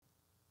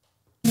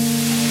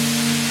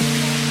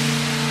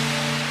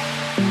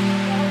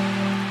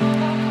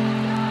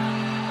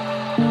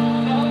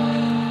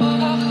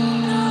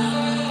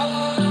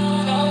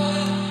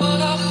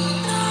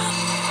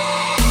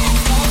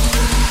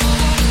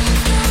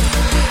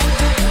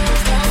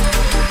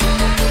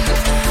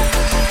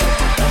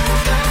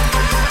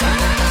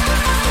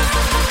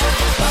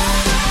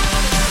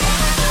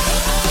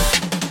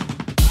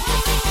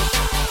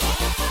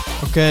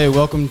Okay,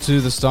 welcome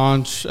to The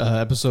Staunch,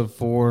 episode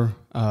 4.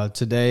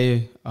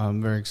 Today,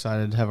 I'm very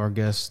excited to have our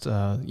guest,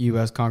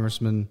 U.S.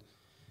 Congressman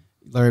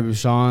Larry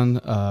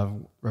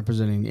Bucshon,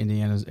 representing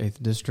Indiana's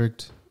 8th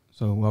District.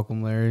 So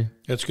welcome, Larry.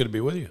 It's good to be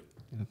with you.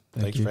 Yeah,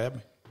 Thanks for having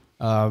me.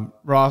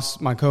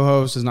 Ross, my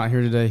co-host, is not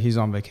here today. He's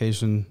on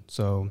vacation,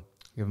 so I'll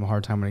give him a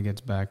hard time when he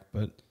gets back,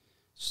 but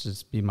it's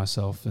just be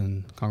myself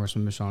and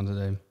Congressman Bucshon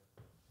today.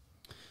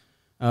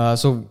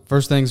 So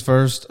first things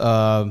first,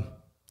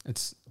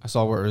 I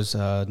saw where it was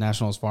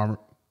National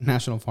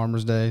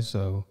Farmers Day,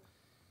 so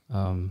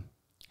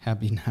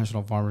happy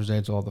National Farmers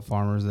Day to all the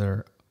farmers that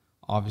are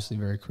obviously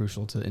very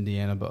crucial to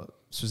Indiana, but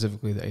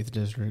specifically the 8th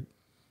District.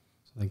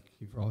 So thank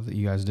you for all that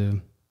you guys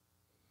do.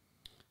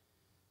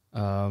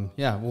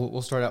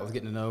 We'll start out with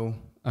getting to know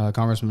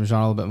Congressman Bucshon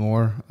a little bit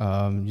more.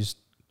 Just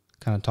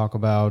kind of talk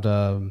about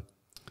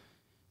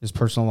his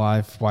personal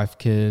life, wife,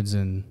 kids,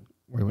 and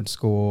where he went to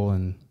school,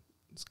 and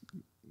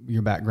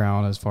your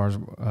background as far as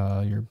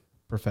your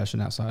profession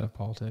outside of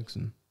politics.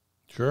 And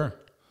Sure.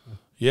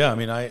 Yeah, I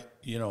mean,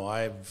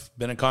 I've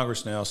been in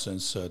Congress now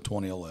since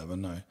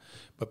 2011.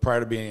 But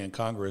prior to being in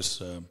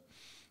Congress,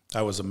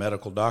 I was a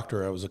medical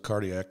doctor. I was a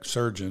cardiac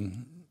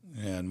surgeon,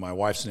 and my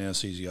wife's an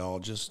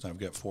anesthesiologist. I've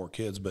got 4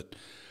 kids. But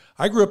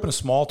I grew up in a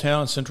small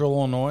town in central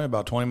Illinois,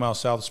 about 20 miles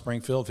south of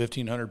Springfield,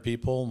 1,500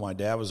 people. My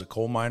dad was a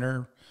coal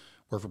miner,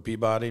 worked for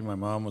Peabody. My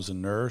mom was a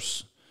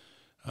nurse.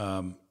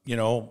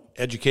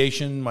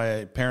 Education,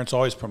 my parents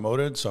always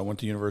promoted, so I went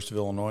to University of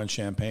Illinois in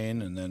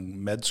Champaign and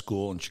then med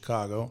school in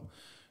Chicago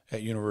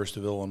at University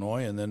of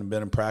Illinois, and then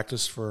been in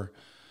practice for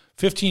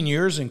 15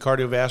 years in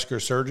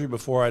cardiovascular surgery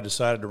before I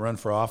decided to run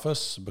for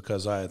office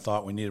because I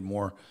thought we needed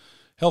more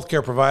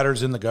healthcare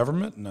providers in the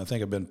government, and I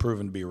think I've been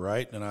proven to be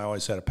right, and I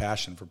always had a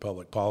passion for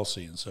public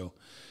policy. And so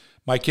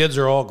my kids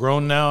are all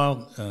grown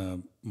now.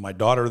 My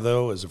daughter,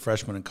 though, is a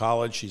freshman in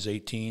college. She's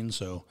 18,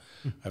 so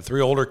I have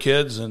 3 older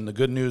kids, and the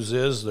good news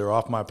is they're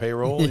off my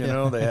payroll.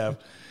 Yeah.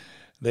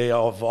 They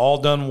have all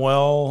done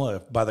well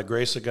by the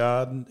grace of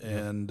God,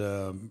 and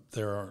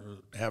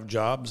have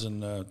jobs,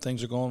 and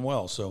things are going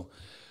well. So,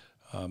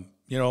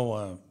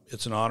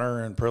 it's an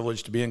honor and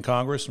privilege to be in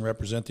Congress and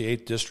represent the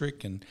 8th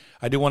District. And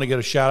I do want to get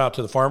a shout out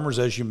to the farmers,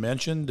 as you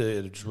mentioned.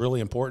 It's really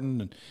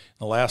important. And in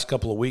the last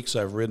couple of weeks,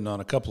 I've ridden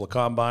on a couple of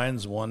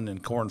combines, one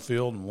in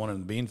cornfield and one in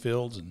the bean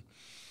fields, and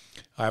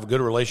I have a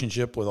good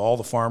relationship with all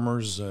the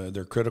farmers.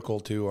 They're critical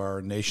to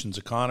our nation's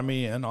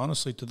economy and,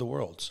 honestly, to the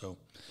world. So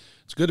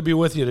it's good to be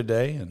with you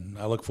today, and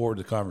I look forward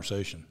to the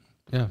conversation.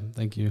 yeah,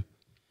 thank you.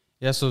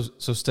 Yeah, so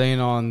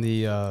staying on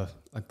the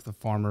the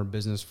farmer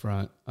business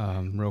front,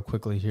 real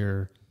quickly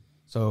here.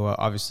 So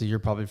obviously you're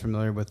probably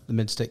familiar with the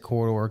Mid-State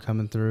Corridor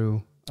coming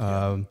through,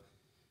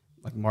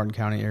 like Martin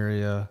County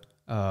area,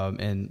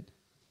 and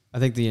I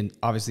think the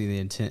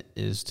intent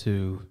is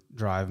to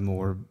drive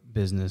more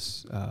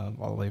business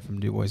all the way from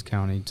Du Bois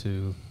County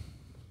to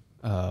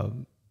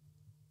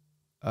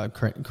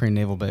Crane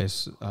Naval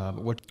Base.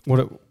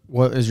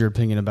 What is your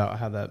opinion about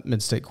how that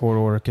Mid-State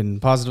Corridor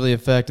can positively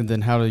affect, and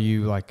then how do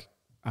you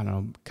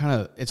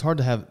it's hard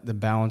to have the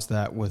balance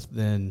that with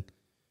then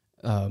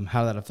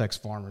how that affects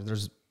farmers.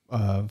 There's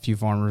a few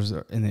farmers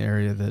in the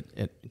area that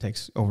it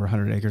takes over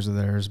 100 acres of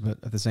theirs, but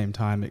at the same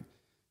time it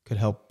could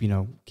help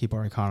keep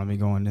our economy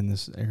going in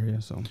this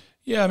area. So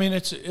yeah, I mean,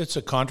 it's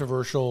a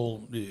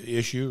controversial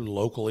issue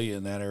locally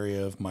in that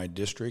area of my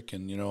district,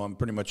 and I'm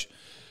pretty much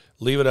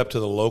leave it up to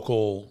the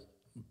local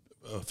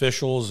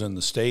officials in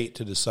the state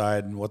to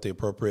decide what the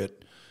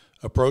appropriate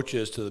approach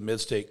is to the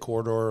Mid-State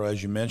Corridor.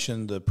 As you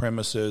mentioned, the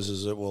premise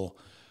is it will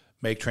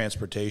make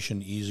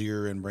transportation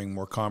easier and bring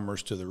more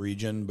commerce to the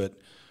region, but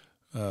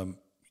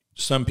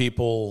some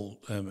people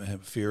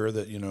have fear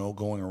that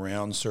going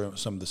around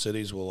some of the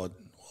cities will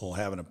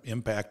have an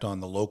impact on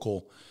the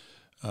local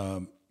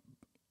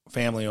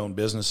family-owned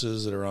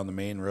businesses that are on the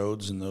main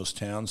roads in those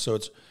towns. So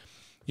it's,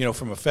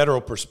 from a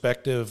federal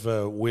perspective,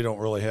 we don't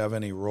really have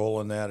any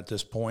role in that at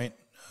this point.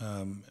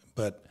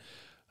 But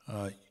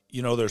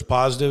there's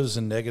positives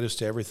and negatives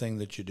to everything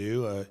that you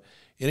do.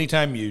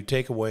 Anytime you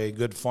take away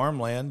good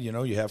farmland,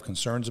 you have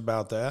concerns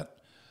about that.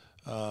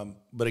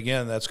 But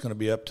again, that's going to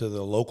be up to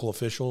the local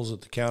officials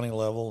at the county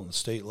level and the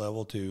state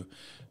level to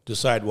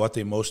decide what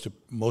the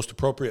most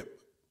appropriate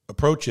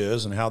approach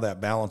is and how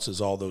that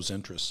balances all those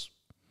interests.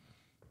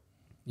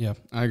 yeah,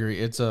 I agree.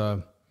 It's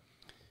I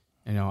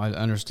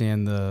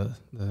understand the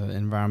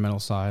environmental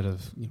side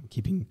of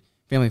keeping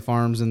family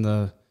farms in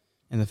the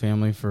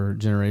family for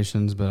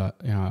generations, but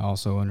I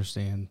also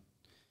understand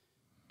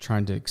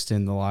trying to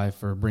extend the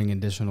life or bring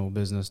additional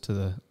business to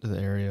the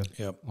area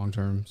long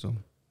term. So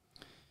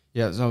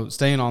yeah, so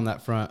staying on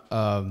that front,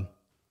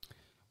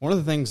 one of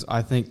the things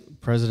I think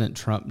President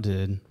Trump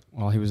did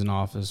while he was in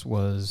office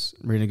was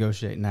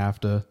renegotiate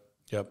NAFTA.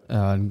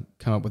 And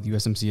come up with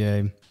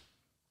USMCA.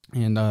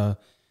 And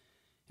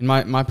in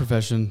my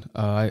profession,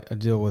 I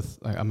deal with,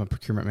 I'm a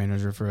procurement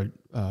manager for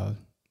a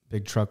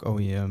big truck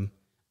OEM.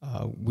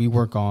 We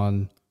work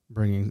on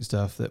bringing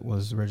stuff that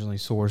was originally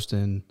sourced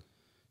in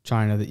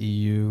China, the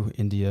EU,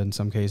 India in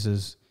some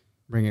cases,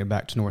 bringing it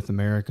back to North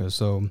America.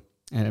 So,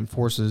 and it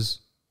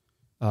forces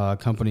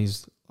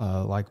companies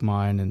like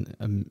mine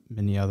and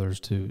many others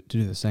to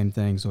do the same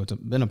thing. So it's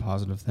been a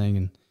positive thing.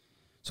 And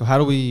so how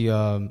do we,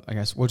 I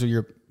guess, what's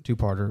your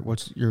two-parter?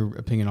 What's your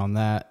opinion on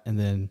that? And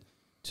then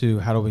two,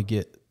 how do we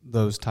get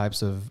those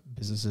types of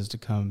businesses to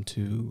come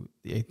to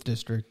the 8th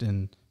District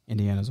and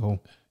Indiana as a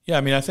whole? Yeah,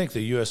 I mean, I think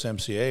the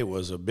USMCA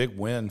was a big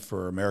win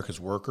for America's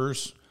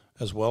workers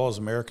as well as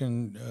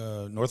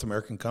North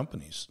American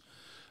companies.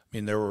 I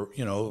mean, there were,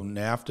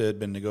 NAFTA had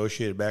been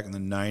negotiated back in the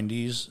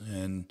 90s,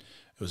 and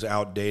it was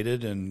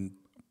outdated, and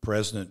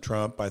President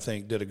Trump, I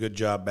think, did a good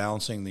job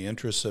balancing the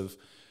interests of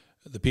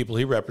the people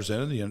he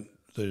represented,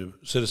 the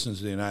citizens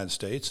of the United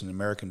States and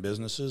American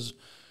businesses,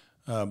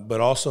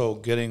 but also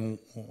getting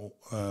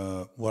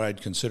what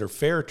I'd consider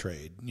fair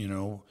trade,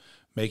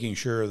 making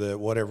sure that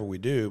whatever we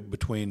do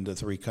between the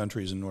three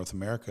countries in North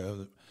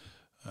America,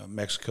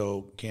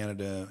 Mexico,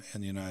 Canada,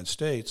 and the United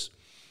States,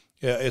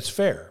 it's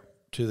fair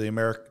to the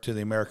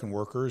American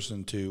workers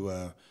and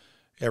to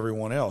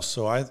everyone else.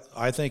 So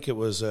I think it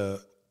was a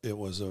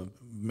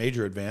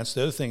major advance.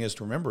 The other thing is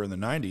to remember in the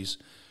 90s,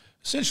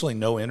 essentially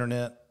no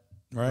internet,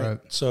 right?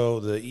 So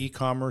the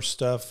e-commerce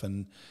stuff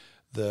and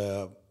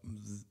that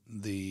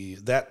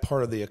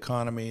part of the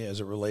economy as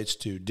it relates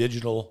to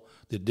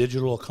the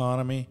digital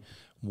economy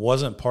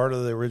wasn't part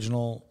of the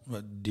original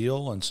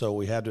deal, and so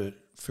we had to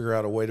figure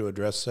out a way to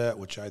address that,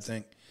 which I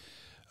think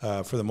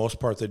for the most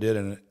part they did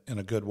in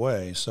a good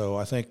way. So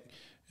I think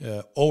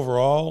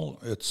overall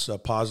it's a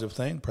positive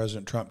thing.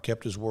 President Trump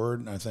kept his word,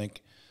 and I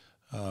think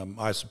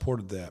I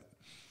supported that.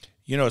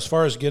 As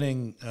far as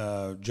getting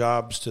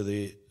jobs to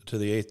the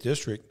 8th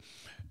District,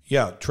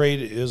 yeah,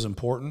 trade is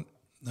important.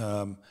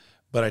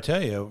 But I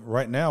tell you,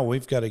 right now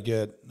we've got to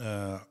get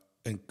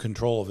in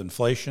control of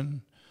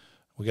inflation.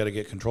 We've got to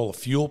get control of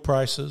fuel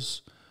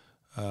prices,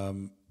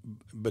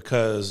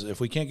 because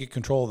if we can't get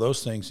control of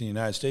those things in the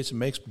United States, it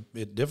makes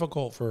it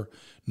difficult for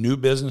new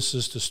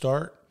businesses to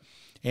start,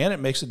 and it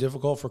makes it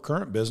difficult for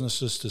current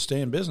businesses to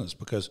stay in business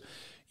because,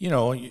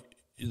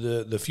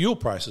 the fuel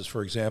prices,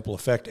 for example,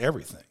 affect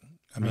everything.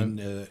 I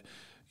mean,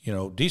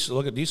 diesel.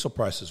 Look at diesel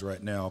prices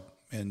right now,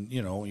 and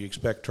you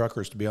expect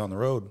truckers to be on the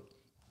road.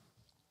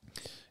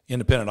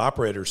 Independent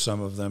operators,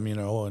 some of them,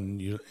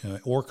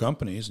 or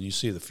companies, and you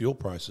see the fuel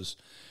prices,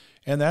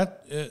 and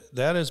that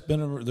has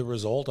been the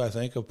result, I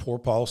think, of poor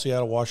policy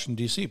out of Washington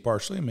D.C.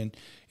 Partially. I mean,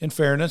 in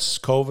fairness,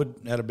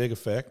 COVID had a big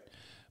effect,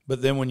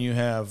 but then when you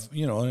have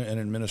an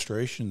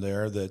administration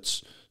there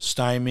that's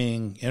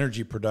stymieing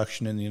energy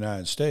production in the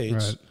United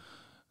States. Right.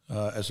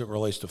 As it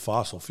relates to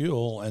fossil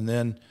fuel, and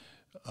then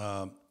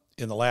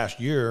in the last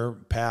year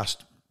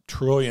passed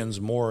trillions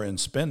more in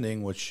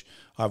spending, which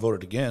I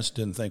voted against,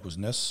 didn't think was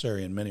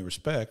necessary in many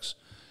respects,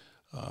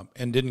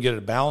 and didn't get a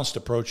balanced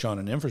approach on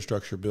an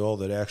infrastructure bill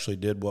that actually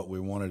did what we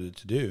wanted it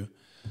to do,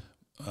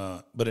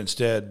 but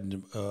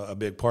instead a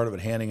big part of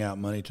it handing out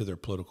money to their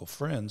political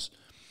friends.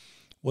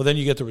 Well, then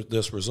you get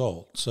this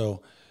result.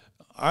 So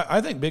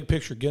I think big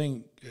picture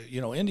getting,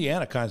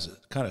 Indiana kind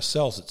of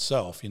sells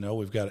itself.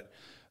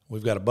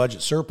 We've got a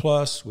budget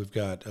surplus. We've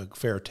got a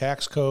fair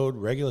tax code,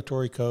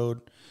 regulatory code.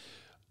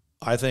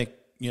 I think,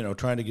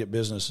 trying to get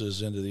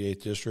businesses into the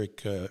 8th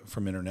District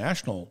from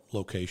international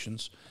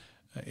locations,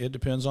 it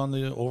depends on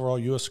the overall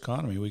U.S.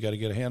 economy. We got to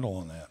get a handle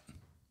on that.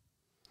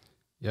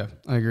 Yeah,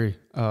 I agree.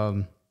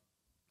 I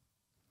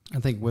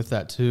think with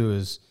that, too,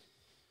 is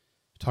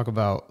talk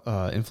about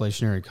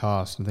inflationary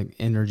costs. I think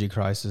energy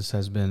crisis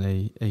has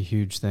been a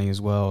huge thing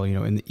as well.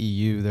 In the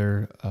EU,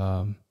 they're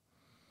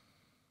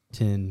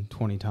 10,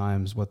 20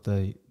 times what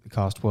the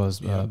cost was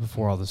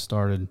before all this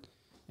started.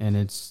 And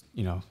it's,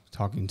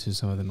 talking to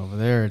some of them over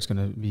there, it's going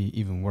to be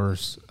even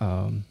worse.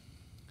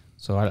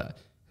 So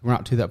we're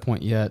not to that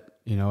point yet.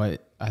 I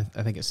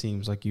think it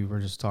seems like you were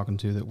just talking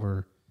to that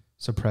we're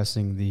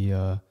suppressing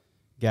the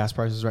gas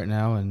prices right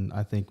now. And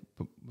I think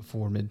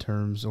before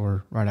midterms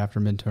or right after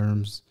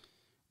midterms,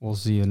 we'll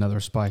see another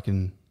spike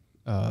in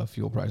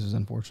fuel prices,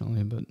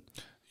 unfortunately. But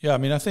yeah, I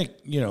mean, I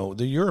think, the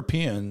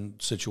European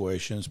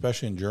situation,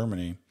 especially in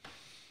Germany,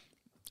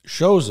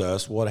 shows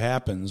us what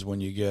happens when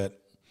you get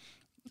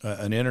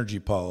an energy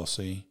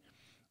policy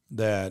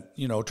that,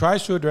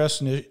 tries to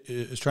address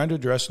is trying to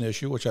address an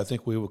issue, which I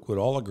think we would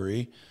all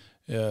agree,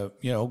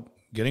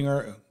 getting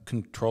our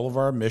control of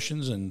our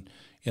emissions and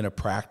in a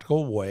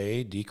practical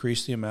way,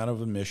 decrease the amount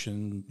of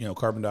emission,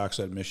 carbon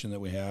dioxide emission that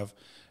we have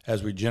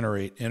as we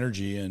generate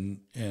energy and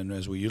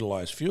as we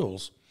utilize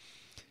fuels.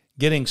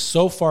 Getting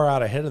so far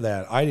out ahead of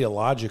that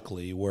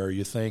ideologically, where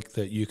you think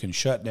that you can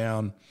shut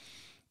down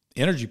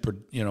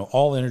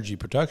all energy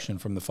production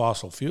from the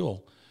fossil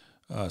fuel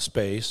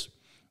space,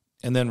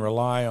 and then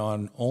rely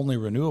on only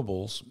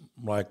renewables,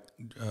 like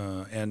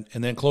and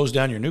then close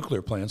down your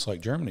nuclear plants like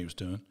Germany was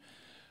doing,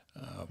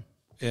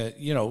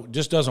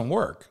 just doesn't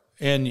work.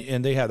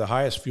 And they have the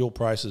highest fuel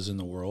prices in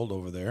the world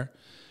over there.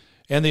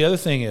 And the other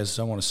thing is,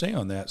 I want to say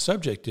on that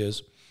subject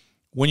is,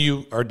 when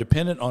you are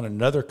dependent on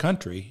another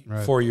country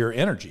for your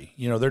energy,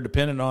 they're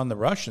dependent on the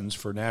Russians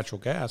for natural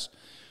gas.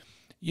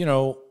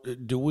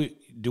 do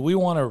we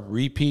want to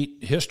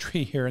repeat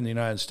history here in the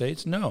United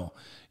States? No.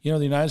 The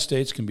United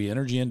States can be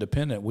energy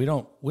independent. We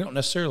don't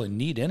necessarily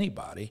need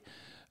anybody.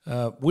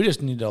 We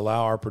just need to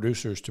allow our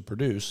producers to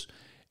produce.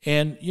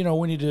 And,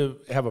 we need to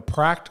have a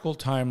practical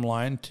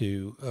timeline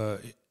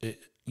to,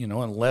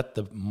 and let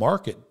the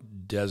market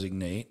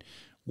designate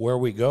where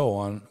we go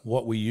on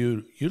what we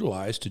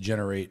utilize to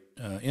generate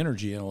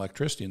energy and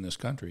electricity in this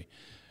country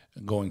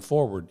going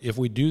forward. If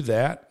we do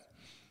that,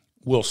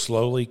 we'll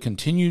slowly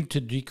continue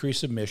to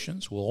decrease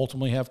emissions. We'll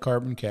ultimately have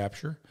carbon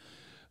capture.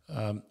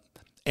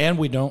 And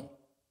we don't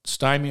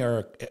stymie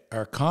our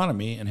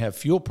economy and have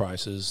fuel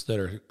prices that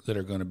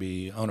are going to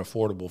be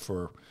unaffordable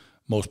for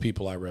most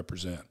people I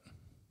represent.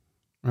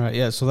 Right.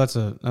 Yeah. So that's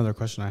another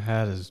question I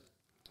had is,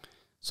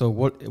 so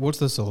what's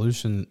the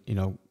solution,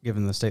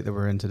 given the state that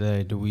we're in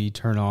today? Do we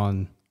turn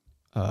on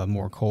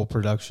more coal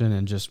production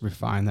and just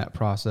refine that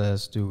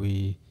process? Do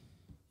we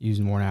use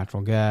more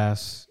natural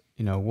gas?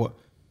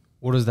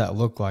 What does that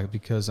look like?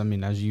 Because,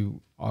 as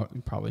you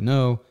probably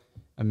know,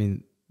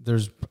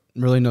 there's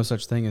really no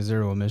such thing as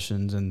zero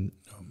emissions, and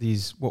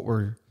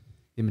the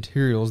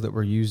materials that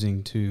we're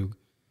using to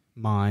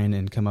mine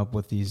and come up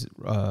with these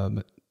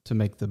to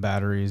make the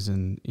batteries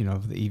and, the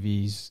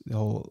EVs, the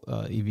whole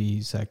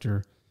EV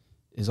sector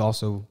is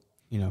also,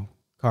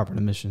 carbon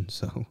emissions.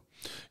 So,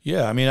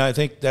 yeah, I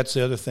think that's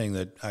the other thing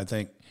that I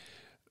think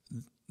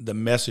the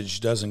message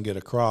doesn't get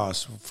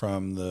across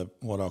from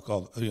what I'll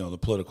call, the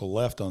political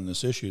left on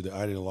this issue, the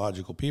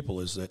ideological people,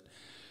 is that,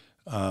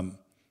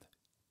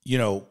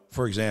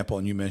 for example,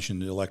 and you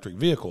mentioned the electric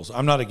vehicles.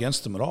 I'm not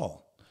against them at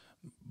all,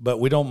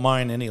 but we don't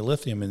mine any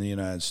lithium in the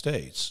United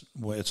States.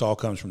 It all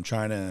comes from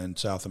China and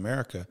South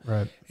America,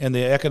 right? And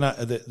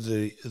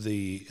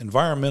the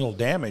environmental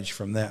damage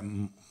from that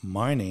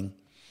mining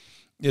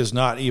is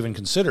not even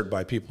considered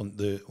by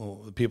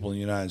the people in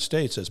the United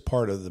States as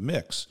part of the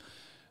mix.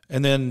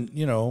 And then,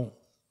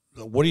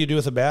 what do you do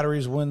with the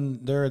batteries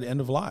when they're at the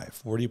end of life?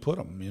 Where do you put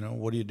them?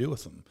 What do you do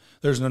with them?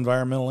 There's an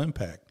environmental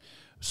impact.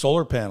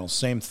 Solar panels,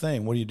 same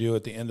thing. What do you do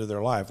at the end of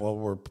their life? Well,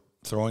 we're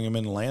throwing them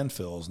in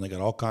landfills, and they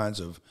got all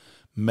kinds of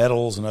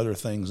metals and other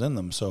things in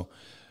them. So,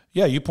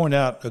 yeah, you bring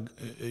up a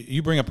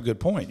good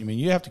point.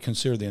 You have to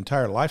consider the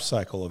entire life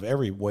cycle of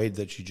every way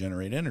that you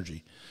generate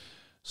energy.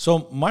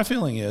 So my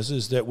feeling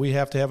is that we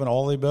have to have an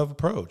all-of-the-above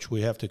approach.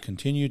 We have to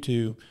continue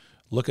to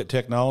look at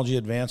technology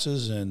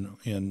advances in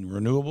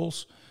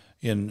renewables,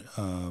 in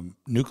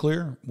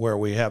nuclear, where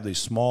we have these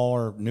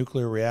smaller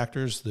nuclear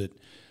reactors that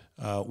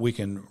we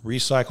can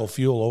recycle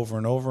fuel over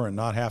and over and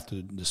not have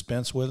to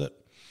dispense with it.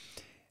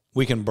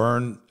 We can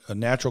burn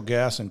natural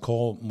gas and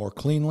coal more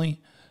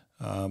cleanly,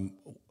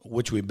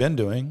 which we've been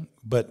doing,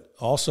 but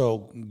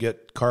also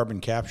get carbon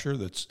capture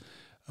that's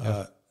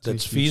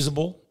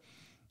feasible.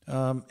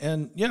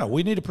 And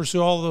we need to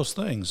pursue all of those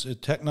things.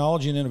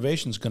 Technology and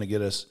innovation is going to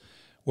get us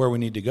where we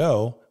need to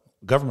go.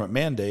 Government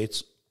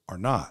mandates are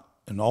not.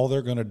 And all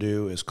they're going to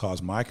do is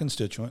cause my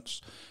constituents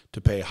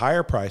to pay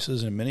higher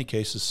prices, and in many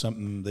cases,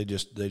 something they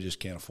just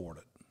can't afford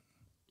it.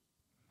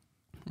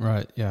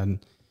 Right. Yeah.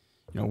 And,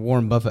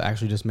 Warren Buffett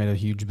actually just made a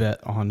huge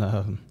bet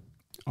on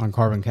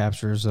carbon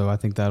capture. So I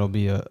think that'll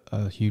be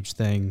a huge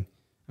thing.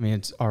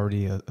 It's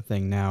already a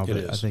thing now,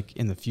 but I think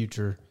in the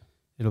future,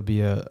 it'll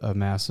be a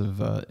massive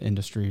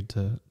industry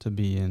to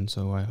be in.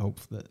 So I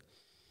hope that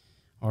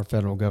our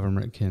federal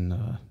government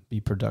can be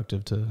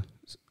productive to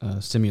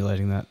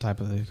stimulating that type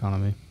of the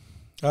economy.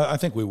 I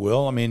think we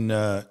will.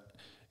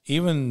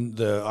 Even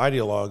the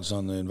ideologues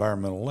on the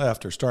environmental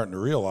left are starting to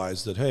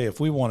realize that, hey, if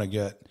we want to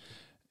get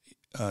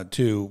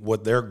to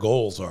what their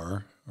goals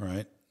are,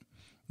 right,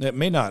 that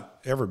may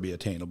not ever be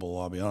attainable,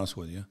 I'll be honest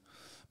with you.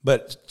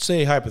 But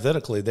say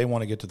hypothetically they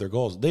want to get to their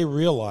goals. They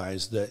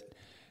realize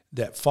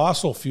that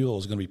fossil fuel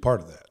is going to be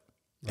part of that.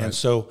 Right. And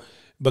so,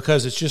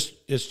 because it's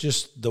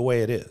just the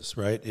way it is,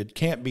 right? It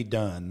can't be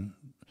done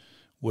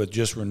with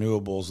just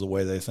renewables the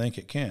way they think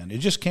it can. It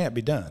just can't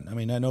be done.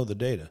 I know the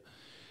data.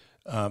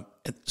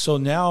 So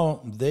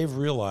now they've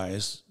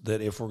realized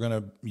that if we're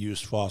going to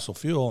use fossil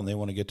fuel and they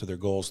want to get to their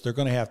goals, they're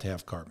going to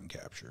have carbon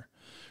capture,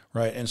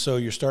 right? And so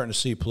you're starting to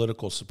see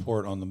political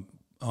support on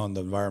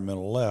the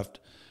environmental left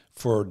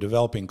for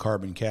developing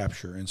carbon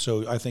capture. And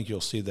so I think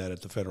you'll see that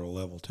at the federal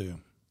level too.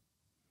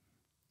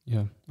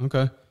 Yeah.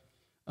 Okay.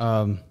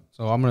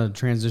 So I'm going to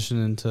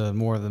transition into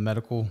more of the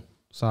medical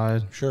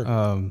side. Sure.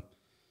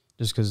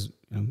 Just because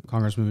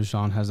Congressman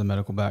Bucshon has a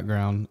medical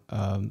background.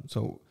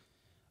 So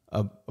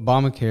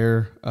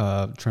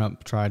Obamacare,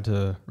 Trump tried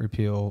to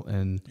repeal,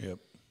 and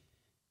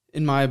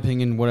in my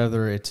opinion,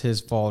 whether it's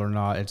his fault or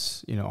not,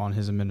 it's on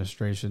his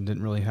administration.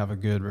 Didn't really have a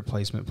good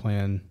replacement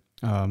plan,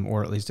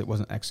 or at least it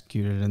wasn't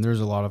executed. And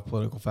there's a lot of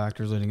political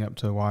factors leading up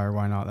to why or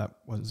why not that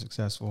wasn't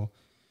successful.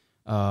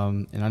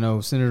 And I know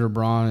Senator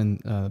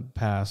Braun in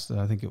past,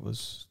 I think it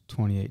was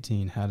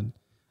 2018, had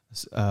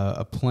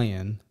a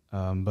plan,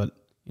 but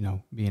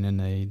being in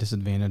a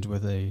disadvantage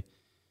with a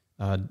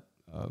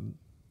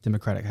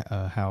Democratic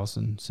House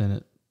and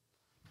Senate,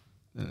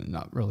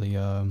 not really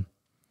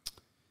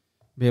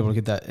be able to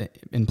get that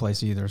in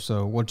place either.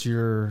 So, what's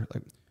your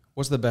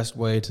What's the best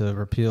way to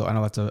repeal? I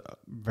know that's a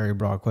very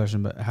broad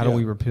question, but how do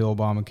we repeal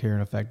Obamacare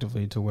and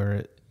effectively to where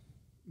it,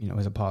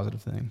 is a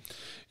positive thing?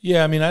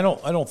 Yeah, I mean, I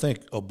don't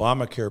think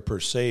Obamacare per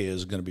se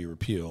is going to be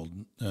repealed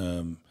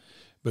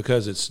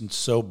because it's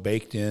so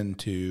baked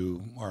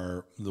into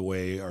the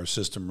way our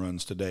system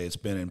runs today. It's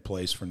been in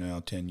place for now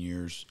 10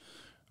 years,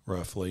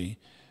 roughly,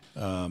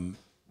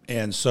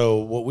 and so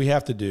what we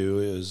have to do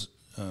is,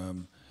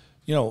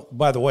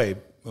 by the way,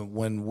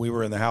 when we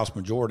were in the House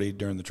majority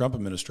during the Trump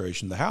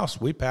administration,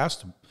 we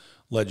passed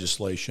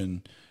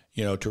legislation,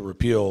 to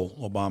repeal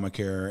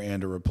Obamacare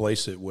and to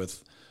replace it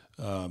with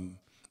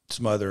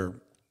some other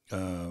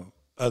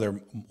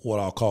what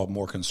I'll call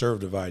more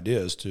conservative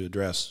ideas to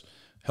address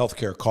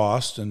healthcare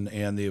costs and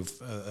the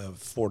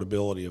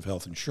affordability of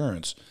health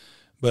insurance.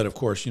 But of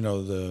course,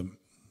 the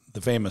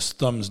famous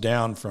thumbs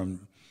down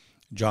from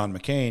John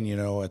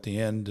McCain, at the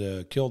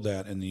end killed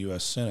that in the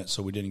U.S. Senate,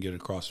 so we didn't get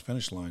it across the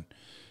finish line.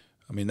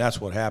 I mean,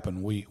 that's what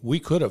happened. We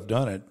could have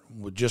done it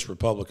with just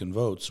Republican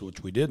votes,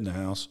 which we did in the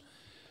House,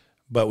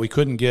 but we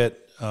couldn't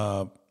get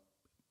John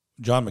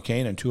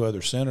McCain and 2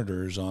 other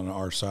senators on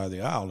our side of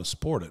the aisle to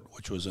support it,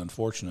 which was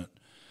unfortunate.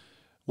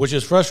 Which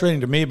is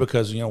frustrating to me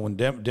because, when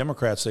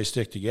Democrats, they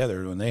stick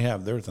together, when they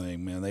have their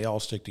thing, man, they all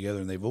stick together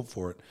and they vote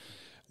for it.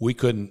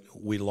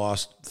 We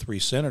lost 3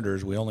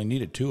 senators. We only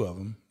needed 2 of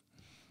them.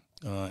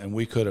 And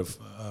we could have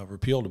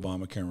repealed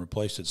Obamacare and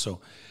replaced it. So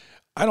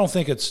I don't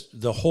think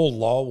the whole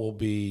law will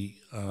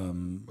be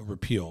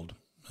repealed.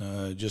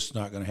 Just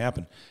not going to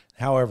happen.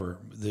 However,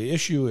 the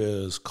issue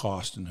is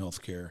cost in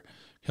healthcare.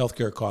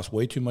 Healthcare costs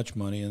way too much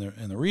money,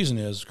 and the reason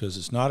is because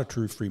it's not a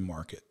true free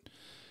market.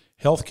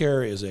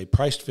 Healthcare is a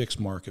price-fixed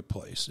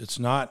marketplace. It's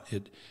not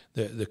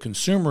the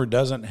consumer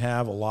doesn't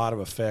have a lot of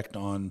effect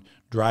on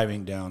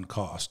driving down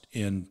cost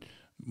in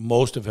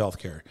most of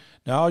healthcare.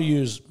 Now, I'll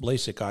use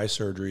LASIK eye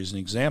surgery as an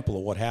example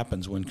of what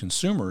happens when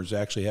consumers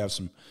actually have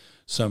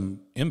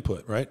some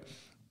input. Right,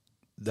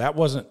 that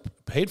wasn't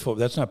paid for.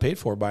 That's not paid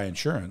for by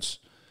insurance.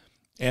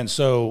 And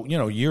so,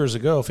 years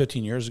ago,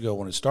 15 years ago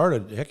when it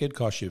started, heck, it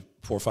cost you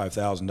 $4,000 or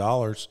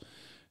 $5,000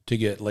 to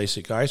get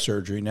LASIK eye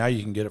surgery. Now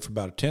you can get it for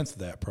about a tenth of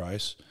that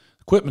price.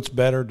 Equipment's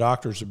better,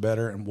 doctors are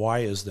better, and why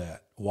is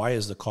that? Why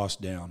is the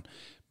cost down?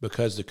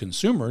 Because the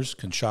consumers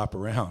can shop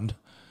around,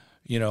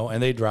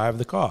 and they drive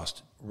the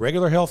cost.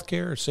 Regular health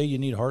care, say you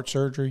need heart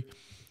surgery,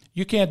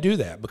 you can't do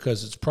that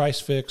because it's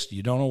price fixed.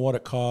 You don't know what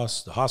it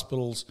costs. The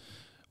hospitals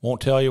won't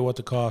tell you what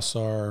the costs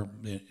are.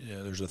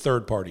 There's a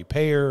third-party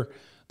payer,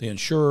 the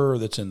insurer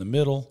that's in the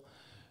middle.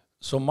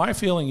 So my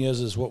feeling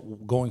is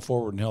what going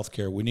forward in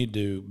healthcare, we need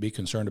to be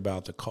concerned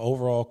about the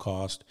overall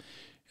cost,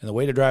 and the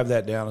way to drive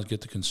that down is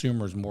get the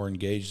consumers more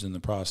engaged in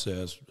the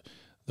process.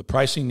 The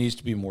pricing needs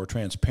to be more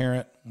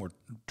transparent.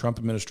 Trump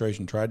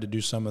administration tried to do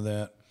some of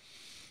that,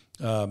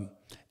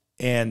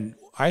 and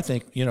I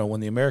think when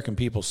the American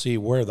people see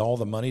where all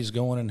the money's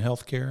going in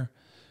healthcare,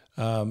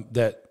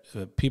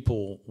 that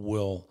people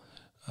will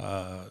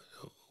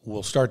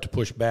start to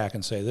push back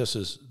and say this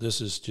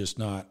is just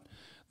not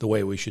the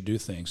way we should do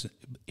things.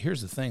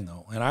 Here's the thing,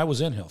 though, and I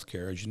was in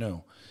healthcare, as you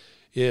know,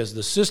 is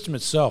the system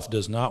itself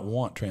does not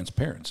want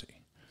transparency.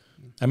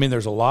 I mean,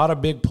 there's a lot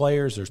of big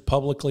players. There's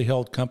publicly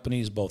held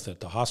companies, both at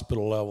the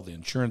hospital level, the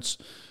insurance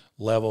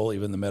level,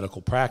 even the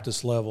medical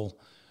practice level,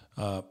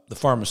 the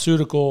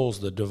pharmaceuticals,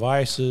 the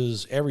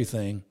devices,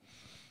 everything.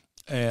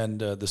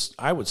 And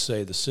I would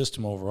say the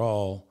system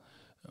overall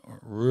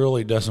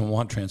really doesn't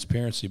want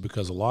transparency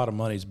because a lot of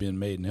money is being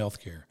made in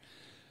healthcare.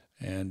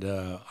 And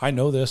I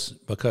know this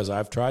because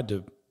I've tried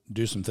to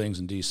do some things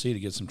in D.C. to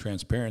get some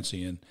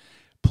transparency, and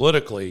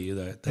politically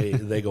that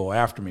they go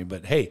after me.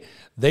 But hey,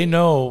 they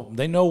know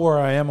where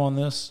I am on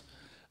this.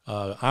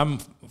 I'm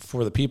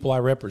for the people I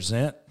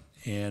represent,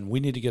 and we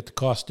need to get the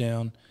cost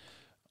down.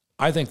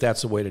 I think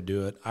that's the way to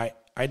do it.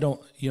 I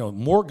don't,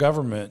 more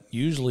government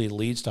usually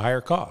leads to higher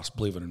costs,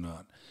 believe it or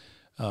not.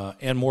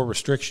 And more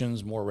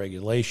restrictions, more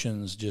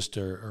regulations just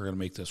are going to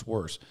make this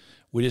worse.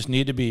 We just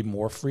need to be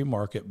more free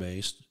market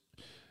based,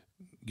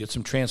 get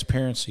some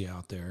transparency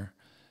out there.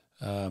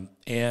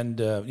 And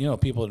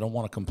people that don't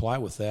want to comply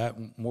with that,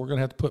 we're going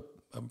to have to put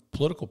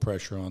political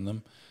pressure on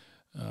them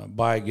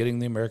by getting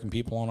the American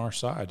people on our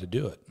side to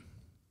do it.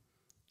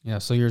 Yeah,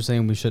 so you're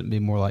saying we shouldn't be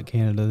more like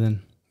Canada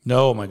then?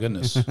 No, my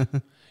goodness.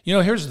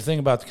 Here's the thing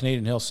about the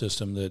Canadian health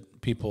system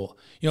that people,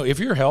 if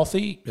you're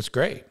healthy, it's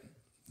great.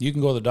 You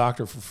can go to the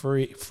doctor for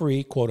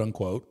free, quote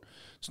unquote.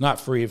 It's not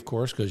free, of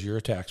course, because you're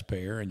a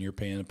taxpayer and you're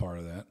paying a part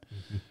of that.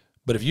 Mm-hmm.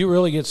 But if you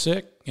really get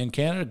sick in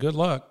Canada, good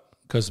luck,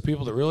 because the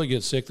people that really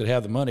get sick that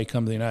have the money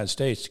come to the United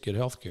States to get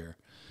health care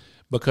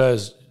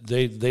because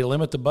they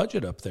limit the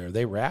budget up there.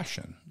 They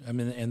ration. I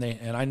mean,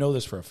 and I know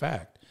this for a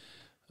fact.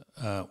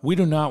 We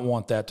do not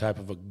want that type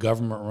of a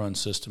government-run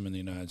system in the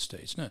United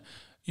States.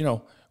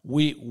 No,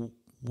 we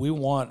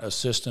want a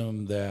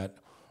system that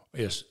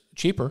is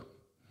cheaper,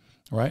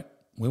 right?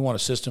 We want a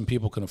system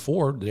people can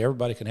afford, that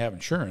everybody can have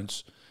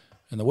insurance.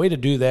 And the way to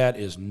do that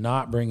is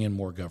not bring in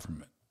more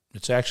government.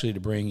 It's actually to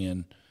bring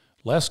in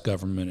less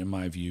government, in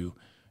my view,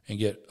 and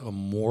get a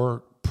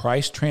more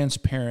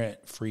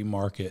price-transparent free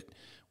market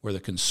where the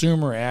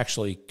consumer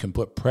actually can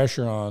put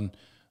pressure on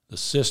the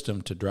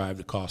system to drive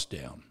the cost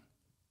down.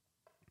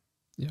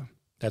 Yeah.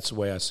 That's the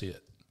way I see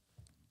it.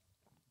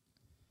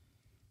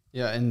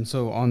 Yeah, and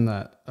so on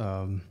that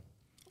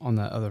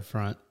other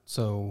front,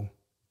 so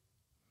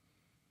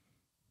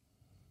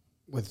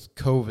with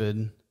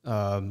COVID,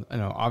 I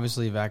know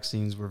obviously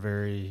vaccines were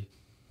very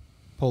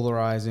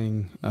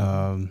polarizing,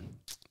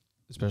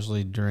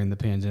 especially during the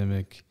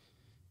pandemic,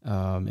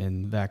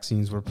 and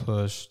vaccines were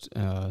pushed.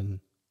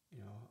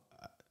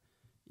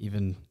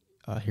 Even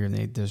here in the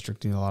 8th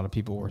District, a lot of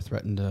people were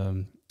threatened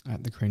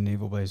at the Crane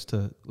Naval Base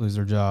to lose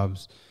their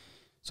jobs.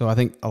 So I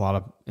think a lot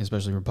of,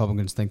 especially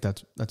Republicans, think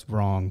that's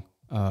wrong.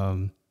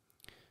 But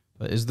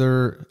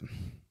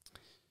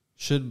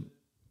should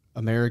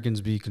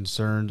Americans be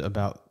concerned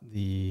about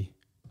the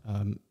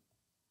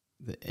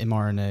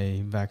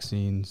mRNA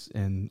vaccines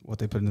and what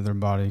they put into their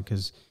body?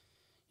 Because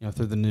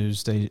through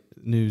the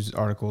news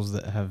articles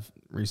that have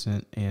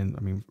recent, and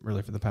I mean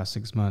really for the past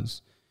 6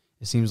 months,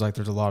 it seems like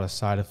there's a lot of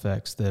side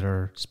effects that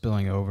are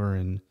spilling over,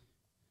 and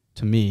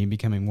to me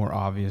becoming more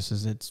obvious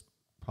as it's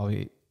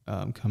probably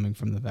coming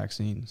from the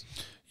vaccines.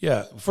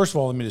 Yeah. First of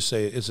all, let me just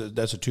say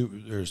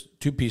there's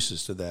two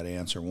pieces to that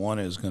answer. One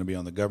is going to be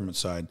on the government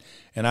side,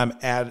 and I'm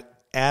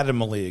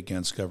adamantly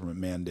against government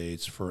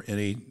mandates for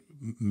any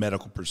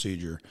medical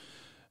procedure.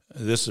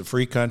 This is a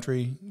free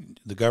country.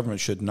 The government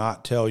should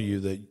not tell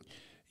you that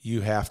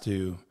you have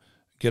to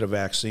get a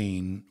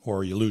vaccine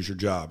or you lose your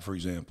job, for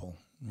example.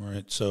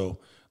 Right? So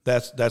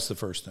that's the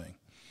first thing.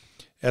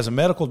 As a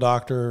medical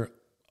doctor,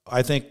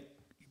 I think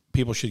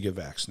people should get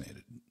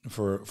vaccinated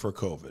for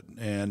COVID,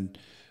 and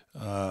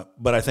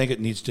but I think it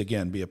needs to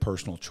again be a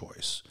personal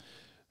choice.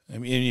 I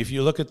mean, if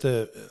you look at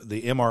the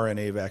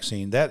mRNA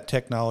vaccine, that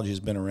technology has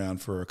been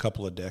around for a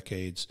couple of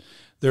decades.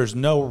 There's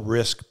no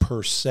risk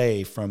per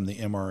se from the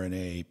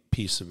mRNA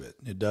piece of it.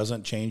 It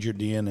doesn't change your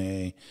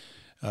DNA.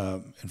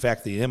 In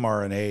fact, the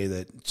mRNA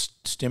that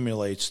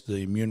stimulates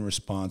the immune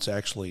response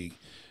actually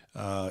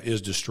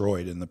is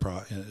destroyed in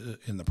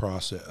the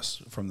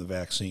process from the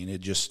vaccine.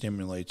 It just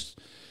stimulates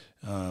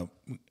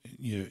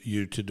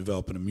you to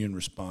develop an immune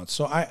response.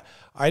 So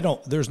I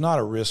don't. There's not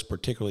a risk,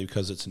 particularly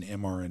because it's an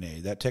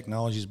mRNA. That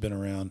technology has been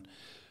around.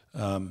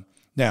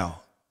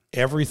 Now,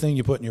 everything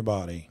you put in your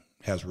body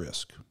has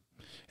risk,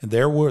 and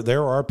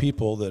there are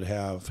people that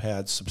have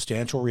had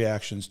substantial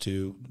reactions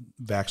to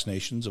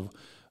vaccinations of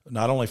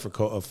not only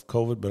of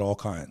COVID but all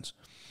kinds.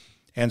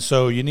 And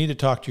so you need to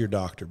talk to your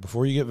doctor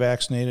before you get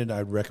vaccinated.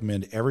 I'd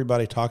recommend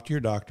everybody talk to your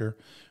doctor,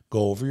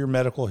 go over your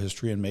medical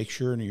history, and make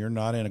sure you're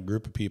not in a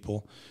group of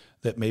people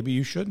that maybe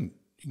you shouldn't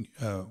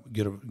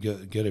get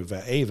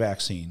a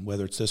vaccine,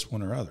 whether it's this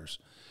one or others.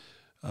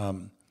 I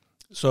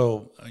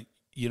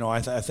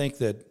think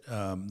that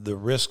the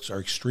risks are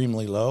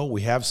extremely low.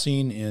 We have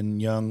seen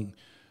in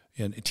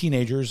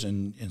teenagers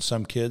and in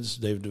some kids,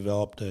 they've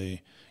developed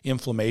a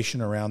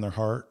inflammation around their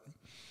heart,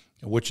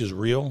 which is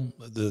real.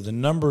 The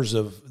numbers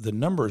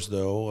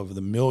though of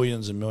the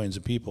millions and millions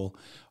of people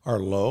are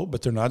low,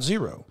 but they're not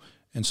zero.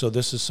 And so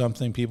this is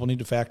something people need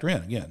to factor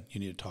in. Again, you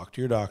need to talk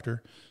to your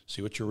doctor,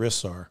 see what your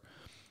risks are.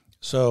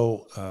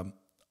 So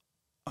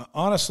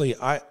honestly,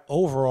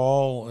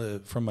 overall,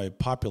 from a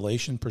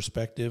population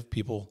perspective,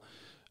 people,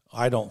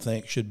 I don't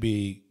think, should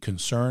be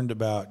concerned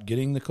about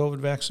getting the COVID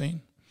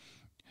vaccine.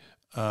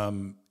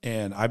 And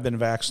I've been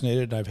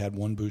vaccinated. I've had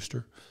one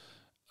booster.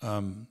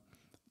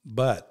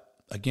 But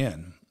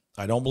again,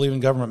 I don't believe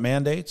in government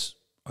mandates.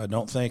 I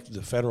don't think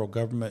the federal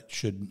government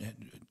should,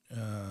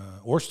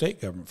 or state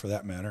government for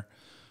that matter,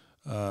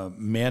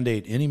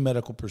 mandate any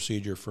medical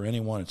procedure for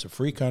anyone. It's a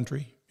free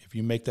country. If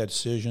you make that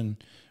decision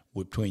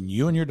between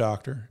you and your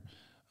doctor,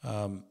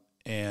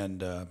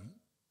 and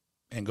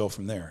go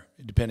from there,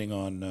 depending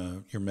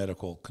on your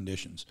medical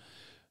conditions.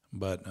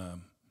 But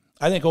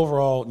I think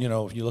overall,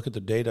 if you look at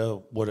the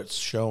data, what it's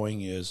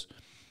showing is,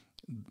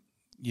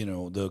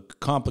 the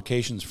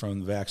complications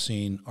from the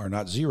vaccine are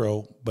not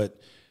zero, but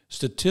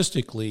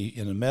statistically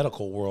in the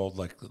medical world,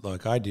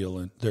 like I deal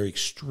in, they're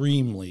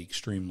extremely,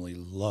 extremely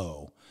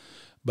low.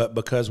 But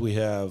because we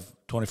have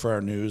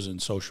 24-hour news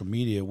and social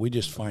media, we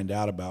just find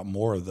out about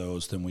more of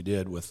those than we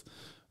did with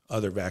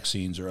other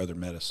vaccines or other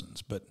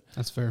medicines. But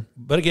that's fair.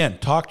 But again,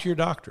 talk to your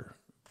doctor.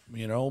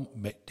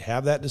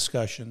 Have that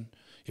discussion.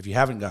 If you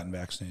haven't gotten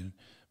vaccinated,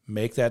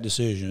 make that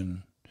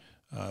decision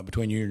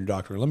between you and your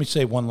doctor. Let me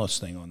say one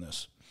last thing on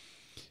this.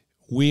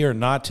 We are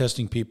not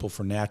testing people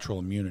for natural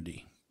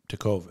immunity to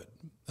COVID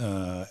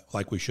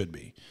like we should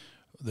be.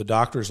 The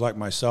doctors like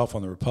myself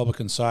on the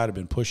Republican side have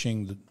been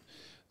pushing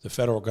the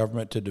federal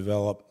government to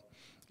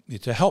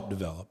help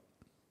develop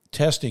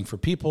testing for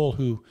people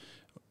who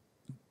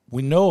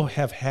we know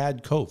have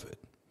had COVID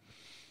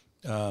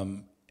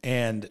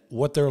and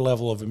what their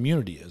level of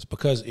immunity is.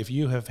 Because if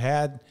you have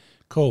had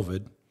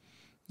COVID,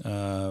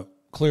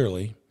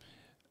 clearly,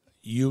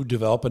 you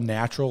develop a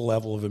natural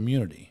level of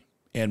immunity.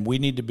 And we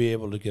need to be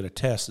able to get a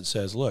test that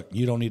says, look,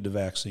 you don't need the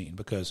vaccine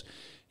because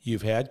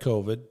you've had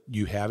COVID,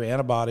 you have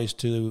antibodies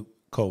to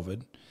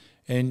COVID,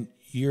 and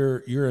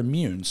you're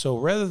immune. So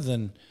rather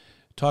than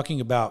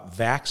talking about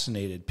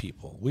vaccinated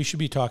people. We should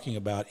be talking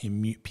about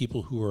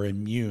people who are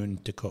immune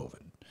to COVID.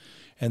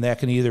 And that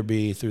can either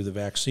be through the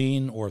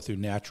vaccine or through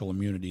natural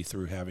immunity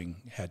through having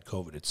had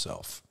COVID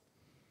itself.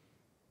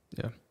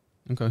 Yeah.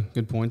 Okay.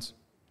 Good points.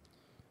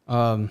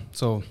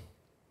 So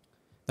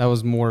that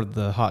was more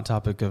the hot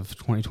topic of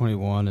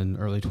 2021 and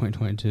early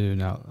 2022.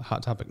 Now,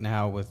 hot topic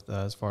now with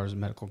as far as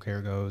medical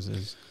care goes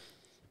is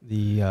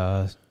the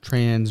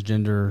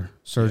transgender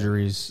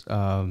surgeries.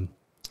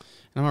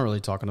 And I'm not really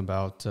talking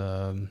about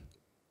the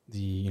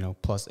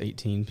plus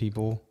 18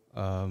 people.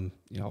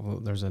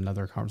 There's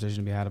another conversation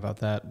to be had about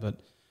that, but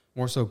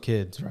more so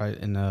kids, right?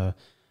 And I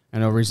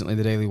know recently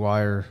the Daily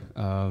Wire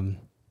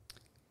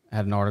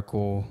had an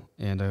article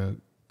and a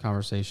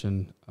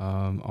conversation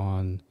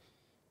on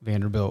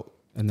Vanderbilt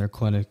and their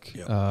clinic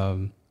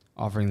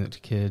offering it to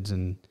kids,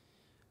 and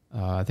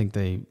I think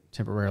they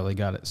temporarily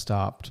got it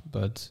stopped.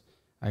 But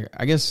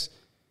I guess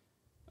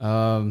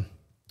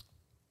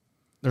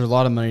there's a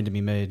lot of money to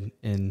be made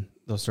in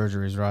those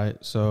surgeries, right?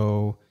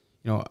 So,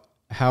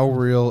 how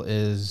real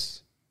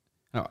is...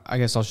 I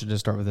guess I should just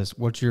start with this.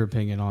 What's your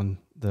opinion on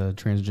the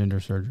transgender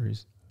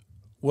surgeries?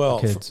 Well,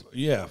 kids?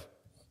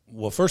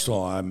 Well, first of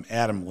all, I'm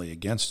adamantly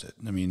against it.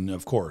 I mean,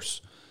 of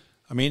course.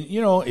 I mean,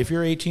 if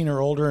you're 18 or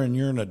older and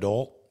you're an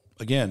adult,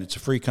 again, it's a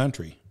free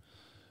country.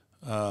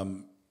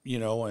 And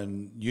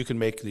you can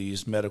make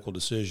these medical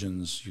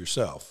decisions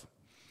yourself.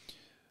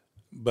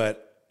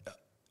 But,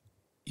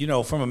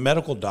 from a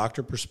medical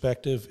doctor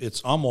perspective,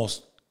 it's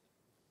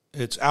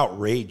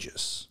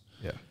outrageous.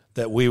 Yeah.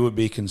 That we would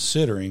be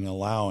considering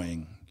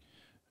allowing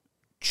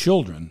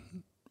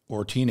children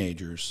or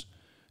teenagers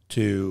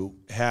to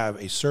have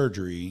a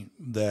surgery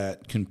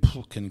that can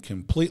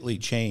completely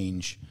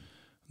change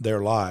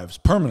their lives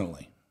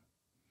permanently.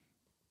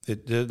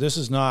 This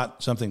is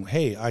not something,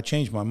 hey, I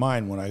changed my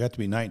mind when I got to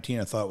be 19.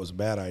 I thought it was a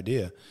bad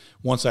idea.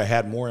 Once I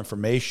had more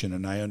information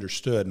and I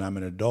understood and I'm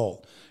an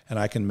adult and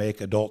I can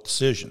make adult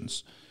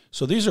decisions.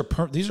 So these are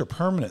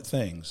permanent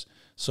things.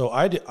 So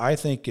I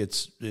think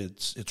it's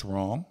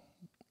wrong.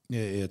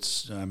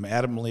 I'm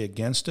adamantly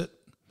against it.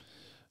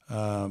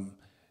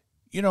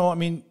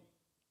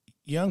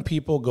 Young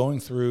people going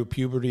through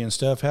puberty and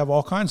stuff have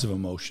all kinds of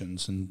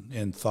emotions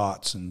and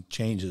thoughts and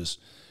changes.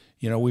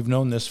 We've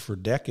known this for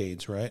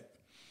decades, right?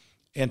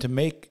 And to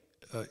make,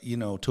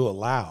 to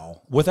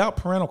allow, without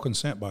parental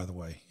consent, by the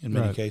way, in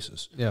many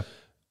cases,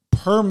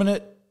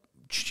 permanent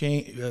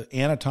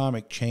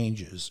anatomic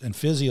changes and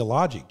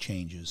physiologic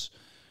changes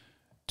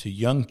to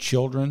young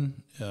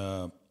children,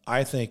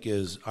 I think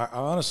it's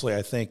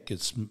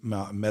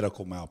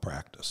medical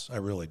malpractice. I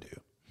really do.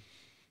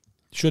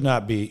 Should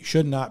not be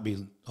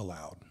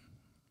allowed.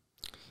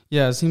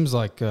 Yeah, it seems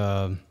like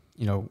the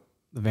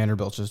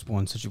Vanderbilt's just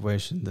one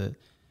situation that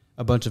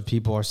a bunch of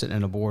people are sitting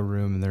in a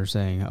boardroom and they're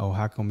saying, "Oh,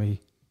 how can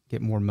we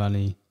get more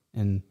money?"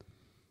 And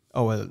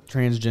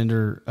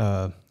transgender.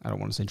 I don't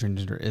want to say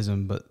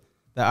transgenderism, but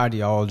that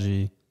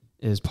ideology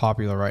is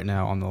popular right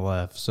now on the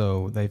left.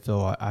 So they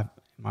feel, in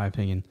my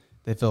opinion,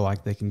 they feel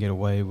like they can get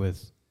away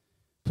with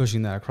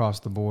pushing that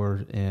across the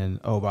board. And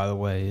by the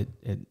way,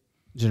 it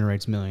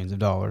generates millions of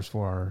dollars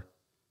for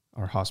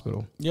our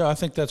hospital. Yeah, I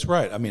think that's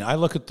right. I mean, I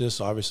look at this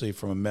obviously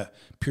from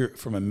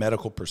a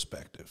medical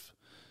perspective,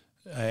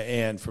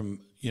 and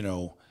from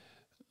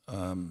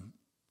a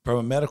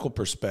medical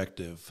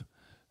perspective,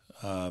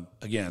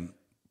 again,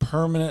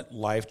 permanent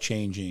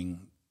life-changing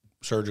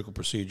surgical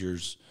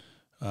procedures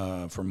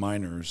for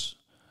minors.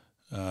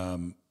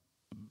 When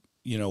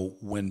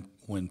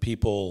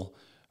people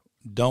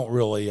don't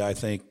really, I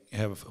think,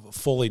 have a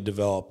fully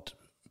developed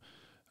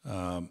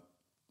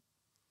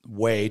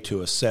way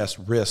to assess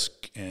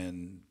risk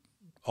and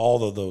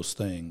all of those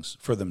things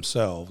for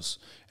themselves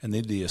and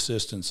need the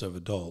assistance of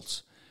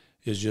adults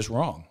is just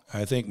wrong.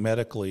 I think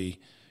medically,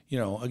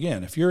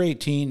 again, if you're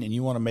 18 and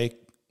you want to make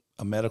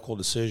a medical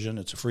decision,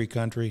 it's a free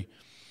country,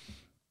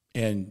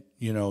 and,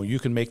 you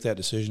can make that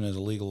decision as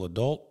a legal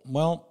adult,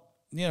 well,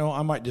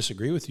 I might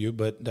disagree with you,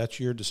 but that's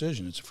your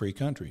decision. It's a free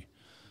country.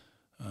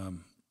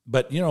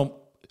 But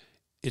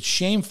it's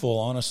shameful,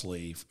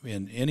 honestly,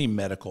 in any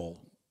medical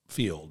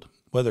field,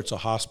 whether it's a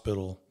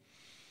hospital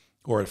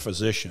or a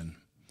physician,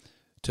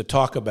 to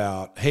talk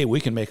about, hey, we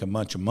can make a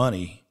bunch of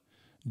money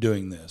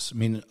doing this. I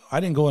mean,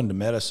 I didn't go into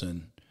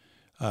medicine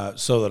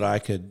so that I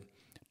could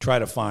try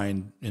to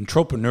find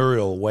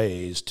entrepreneurial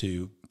ways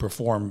to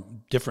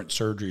perform different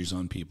surgeries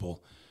on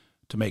people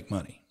to make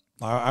money.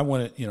 I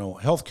wanted,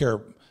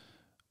 healthcare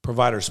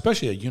providers,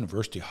 especially a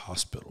university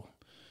hospital,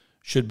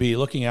 should be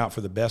looking out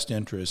for the best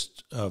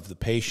interest of the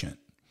patient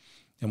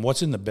and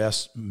what's in the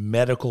best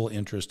medical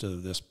interest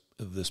of this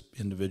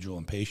individual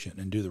and patient,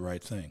 and do the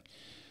right thing.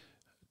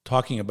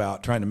 Talking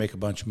about trying to make a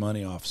bunch of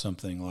money off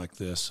something like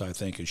this, I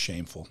think, is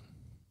shameful.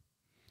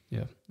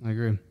 Yeah, I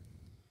agree.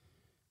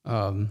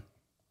 So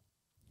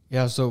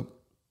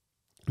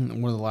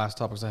one of the last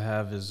topics I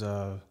have is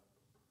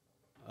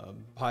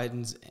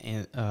Biden's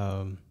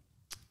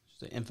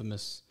the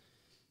infamous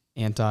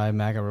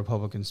anti-MAGA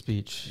Republican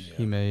speech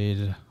he made.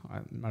 It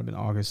might have been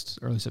August,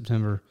 early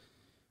September.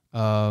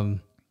 I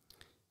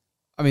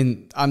I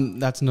mean,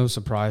 that's no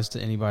surprise to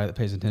anybody that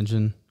pays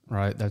attention,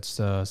 right? That's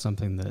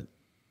something that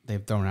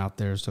they've thrown out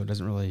there, so it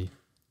doesn't really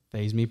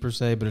faze me per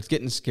se, but it's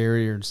getting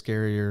scarier and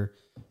scarier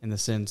in the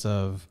sense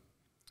of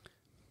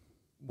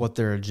what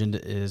their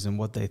agenda is and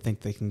what they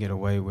think they can get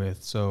away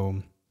with.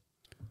 So,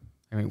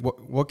 I mean,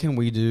 what can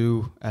we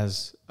do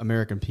as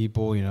American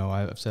people? You know,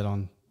 I've said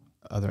on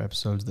other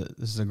episodes that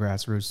this is a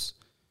grassroots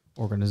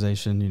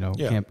organization, you know,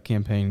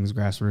 campaigning is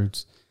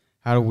grassroots.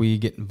 How do we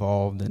get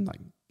involved and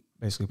like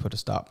basically put a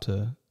stop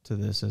to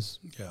this as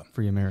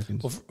free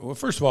Americans? Well,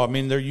 first of all, I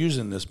mean, they're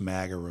using this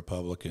MAGA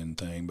Republican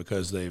thing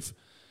because they've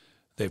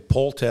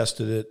poll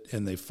tested it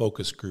and they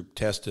focus group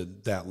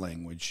tested that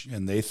language,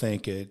 and they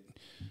think it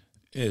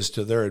is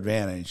to their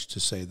advantage to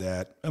say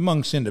that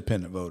amongst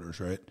independent voters,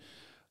 right?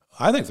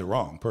 I think they're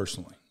wrong,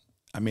 personally.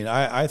 I mean,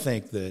 I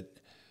think that,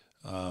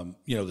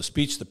 you know, the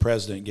speech the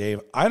president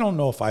gave, I don't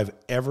know if I've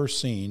ever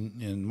seen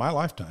in my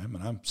lifetime,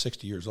 and I'm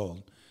 60 years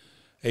old,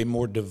 a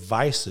more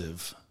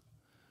divisive,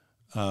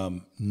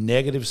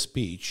 negative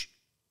speech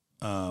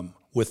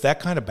with that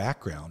kind of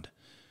background,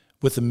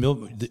 with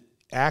the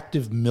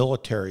active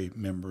military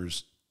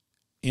members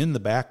in the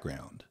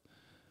background.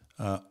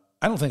 I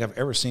don't think I've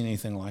ever seen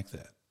anything like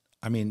that.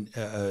 I mean,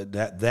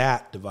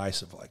 that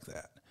divisive like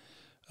that.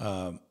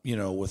 You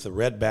know, with a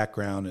red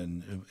background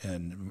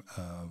and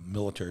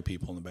military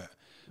people in the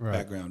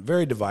background,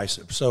 very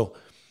divisive. So,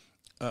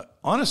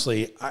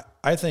 honestly,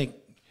 I think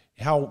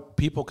how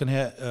people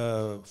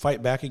can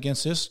fight back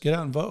against this, get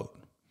out and vote.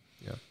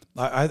 Yeah,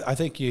 I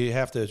think you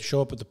have to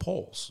show up at the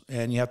polls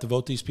and you have to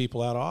vote these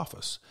people out of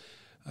office.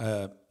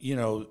 You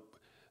know,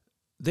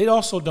 they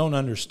also don't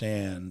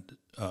understand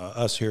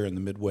us here in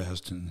the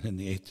Midwest and in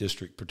the 8th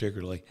District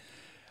particularly.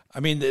 I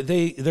mean,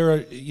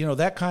 they're you know,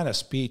 that kind of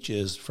speech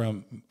is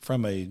from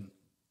a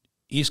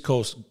East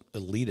Coast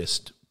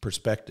elitist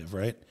perspective,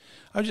 right?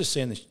 I was just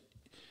saying this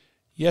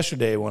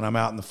yesterday when I'm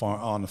out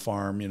on the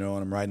farm, you know,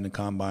 and I'm riding the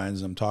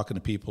combines and I'm talking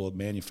to people of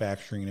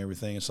manufacturing and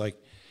everything. It's like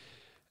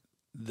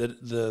the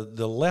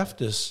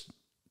leftist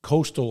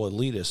coastal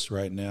elitists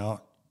right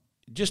now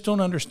just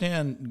don't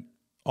understand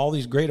all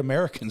these great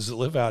Americans that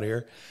live out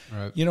here.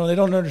 Right. You know, they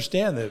don't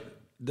understand that.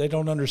 They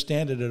don't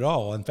understand it at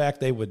all. In fact,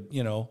 they would,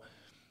 you know,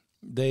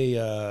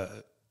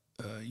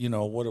 you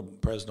know, what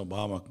did President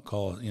Obama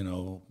call it, you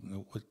know,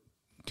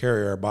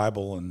 carry our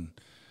Bible and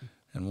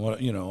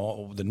what, you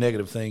know, the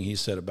negative thing he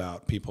said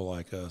about people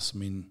like us. I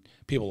mean,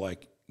 people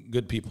like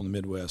good people in the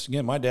Midwest.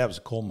 Again, my dad was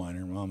a coal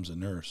miner, mom's a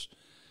nurse.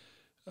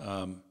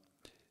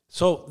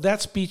 So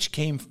that speech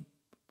came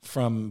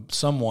from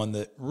someone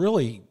that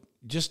really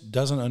just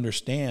doesn't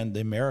understand the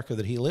America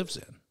that he lives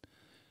in.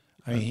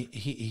 I mean,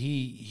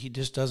 he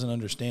just doesn't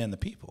understand the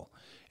people.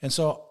 And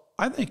so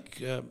I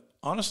think,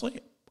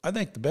 honestly, I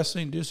think the best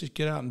thing to do is just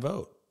get out and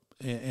vote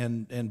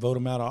and vote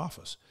them out of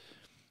office.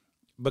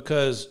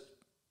 Because,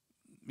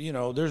 you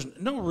know, there's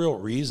no real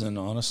reason,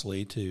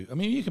 honestly, I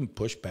mean, you can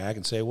push back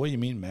and say, what do you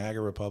mean MAGA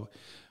Republic?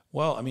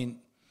 Well, I mean,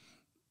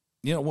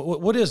 you know,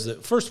 what is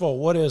it? First of all,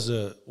 what is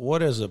a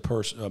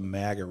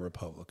MAGA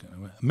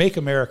Republican? Make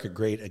America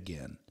great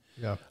again.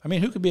 Yeah. I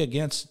mean, who could be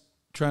against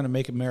trying to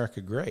make America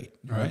great,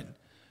 right?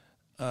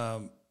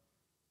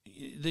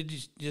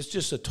 It's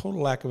just a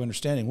total lack of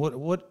understanding.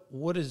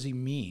 What does he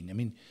mean? I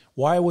mean,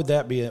 why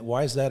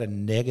is that a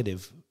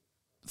negative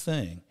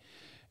thing?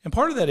 And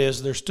part of that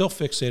is they're still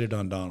fixated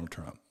on Donald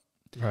Trump.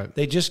 Right.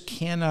 They just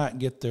cannot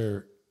get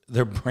their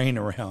brain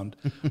around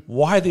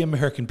why the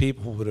American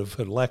people would have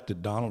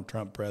elected Donald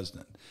Trump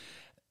president.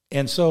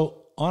 And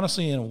so,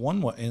 honestly,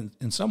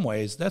 in some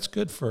ways, that's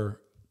good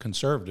for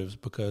conservatives,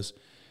 because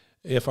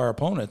if our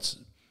opponents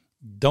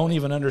don't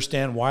even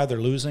understand why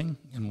they're losing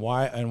and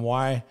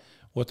why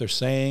what they're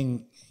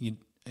saying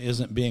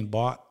isn't being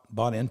bought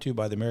into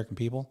by the American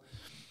people,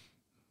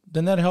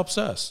 then that helps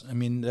us. I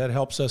mean, that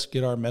helps us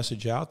get our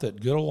message out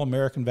that good old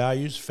American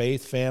values,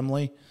 faith,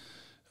 family,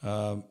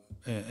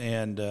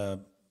 and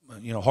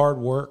you know, hard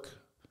work,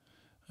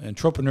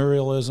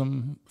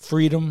 entrepreneurialism,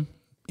 freedom,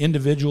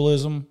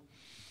 individualism,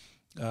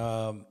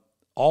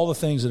 all the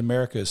things that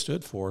America has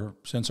stood for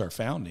since our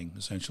founding,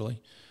 essentially,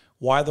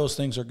 why those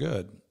things are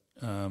good.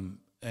 You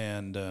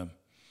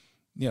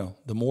know,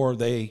 the more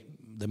they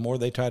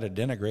try to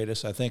denigrate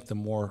us, I think the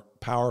more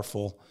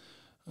powerful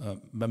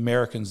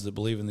Americans that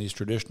believe in these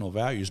traditional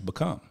values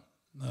become,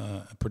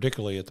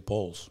 particularly at the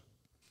polls.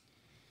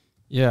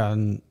 Yeah,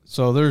 and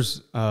so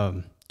there's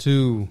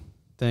two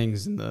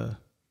things in the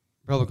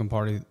Republican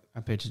Party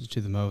I pay attention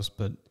to the most,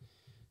 but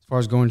as far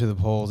as going to the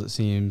polls, it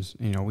seems,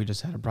 you know, we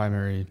just had a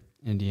primary in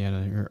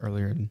Indiana here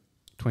earlier in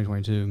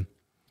 2022,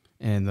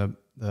 and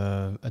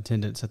the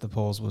attendance at the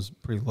polls was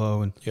pretty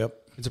low, and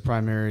it's a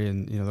primary,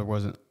 and, you know, there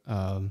wasn't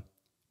a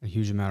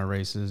huge amount of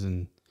races,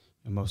 and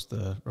most of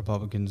the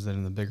Republicans that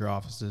in the bigger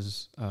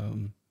offices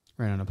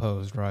ran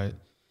unopposed, right?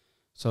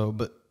 So,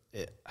 but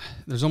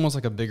there's almost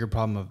like a bigger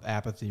problem of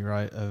apathy,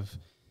 right? Of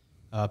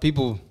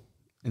people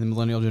in the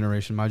millennial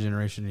generation, my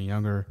generation and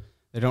younger,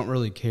 they don't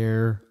really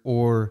care,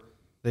 or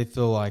they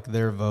feel like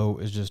their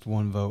vote is just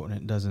one vote and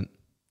it doesn't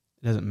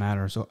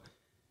matter. So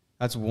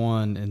that's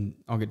one, and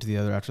I'll get to the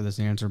other after this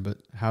answer. But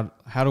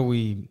how do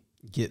we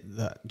get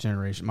that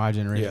generation, my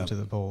generation, to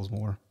the polls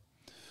more?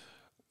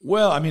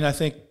 Well, I mean, I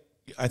think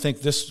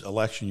this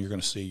election you're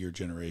going to see your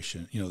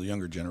generation, the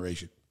younger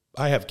generation.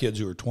 I have kids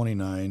who are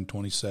 29,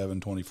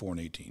 27, 24,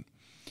 and 18.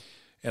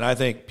 And I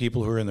think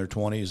people who are in their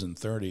 20s and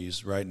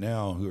 30s right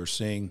now who are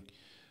seeing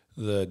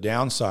the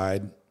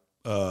downside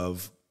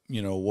of,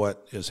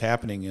 what is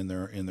happening in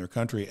their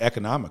country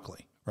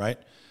economically, right?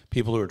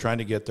 People who are trying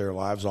to get their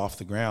lives off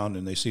the ground,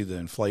 and they see the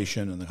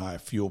inflation and the high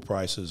fuel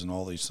prices and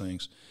all these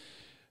things,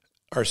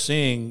 are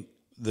seeing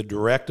the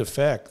direct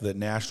effect that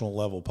national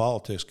level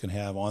politics can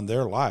have on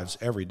their lives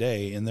every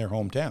day in their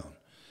hometown.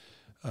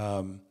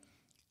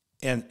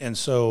 And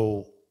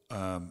so,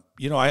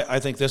 I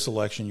think this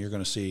election you're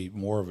going to see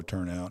more of a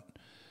turnout.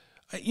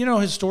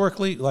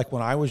 Historically, like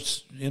when I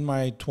was in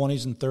my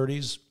 20s and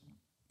 30s,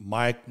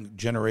 my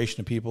generation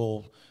of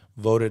people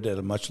voted at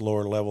a much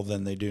lower level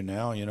than they do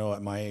now,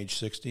 at my age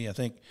 60. I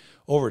think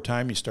over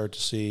time you start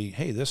to see,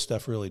 hey, this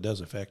stuff really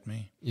does affect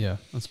me. Yeah,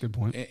 that's a good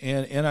point.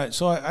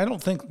 So I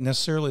don't think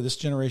necessarily this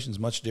generation is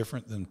much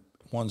different than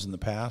ones in the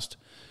past.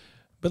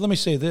 But let me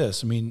say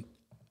this. I mean,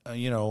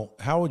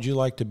 how would you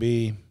like to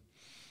be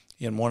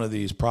in one of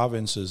these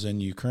provinces in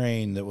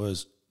Ukraine that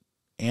was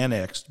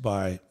annexed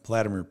by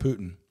Vladimir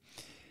Putin?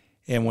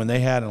 And when they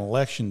had an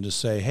election to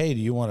say, hey, do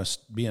you want to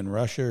be in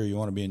Russia or you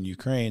want to be in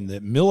Ukraine,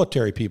 that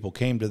military people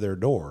came to their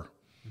door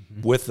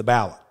with the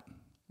ballot.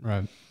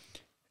 Right.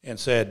 And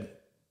said,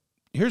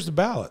 here's the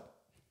ballot.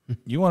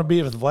 You want to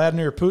be with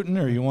Vladimir Putin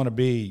or you want to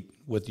be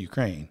with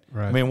Ukraine?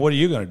 Right. I mean, what are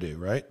you going to do,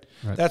 right?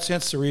 That's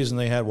hence the reason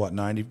they had, over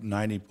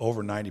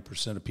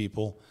 90% of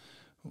people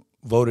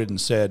voted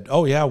and said,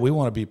 oh, yeah, we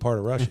want to be part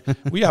of Russia.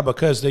 Well, yeah,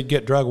 because they'd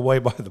get drug away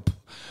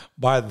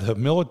by the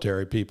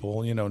military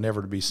people,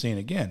 never to be seen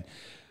again.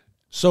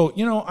 So,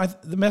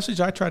 the message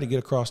I try to get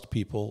across to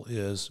people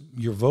is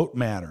your vote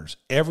matters.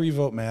 Every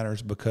vote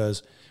matters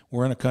because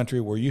we're in a country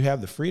where you have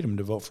the freedom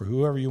to vote for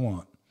whoever you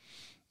want,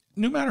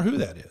 no matter who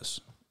that is,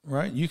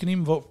 right? You can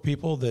even vote for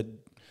people that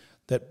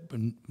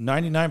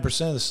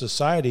 99% of the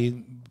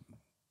society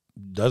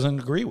doesn't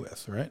agree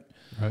with, right?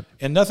 Right.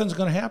 And nothing's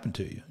going to happen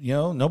to you.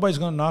 Nobody's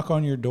going to knock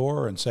on your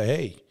door and say,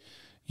 hey,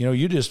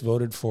 you just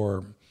voted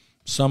for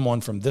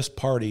someone from this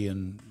party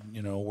and,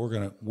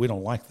 we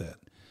don't like that.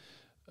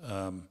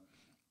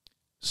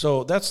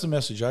 So that's the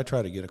message I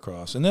try to get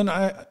across. And then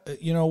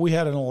we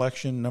had an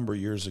election a number of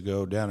years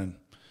ago down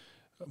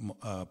in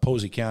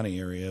Posey County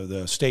area.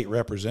 The state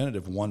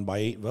representative won by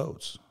 8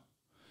 votes.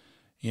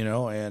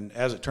 And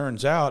as it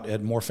turns out,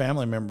 had more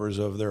family members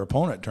of their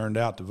opponent turned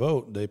out to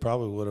vote, they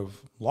probably would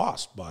have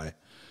lost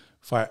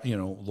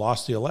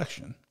lost the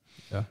election.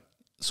 Yeah.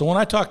 So when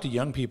I talk to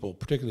young people,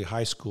 particularly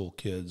high school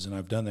kids, and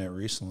I've done that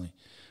recently,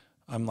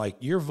 I'm like,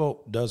 your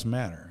vote does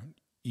matter,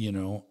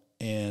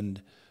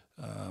 and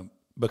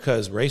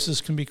because races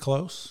can be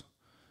close,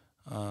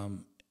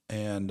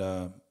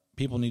 and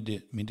people need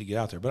to get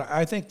out there. But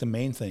I think the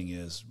main thing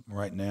is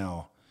right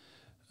now,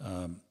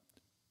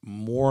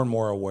 more and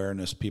more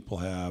awareness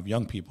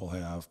young people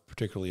have,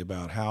 particularly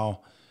about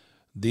how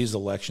these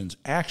elections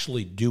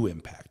actually do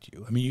impact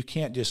you. I mean, you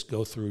can't just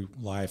go through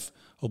life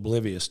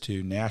oblivious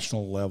to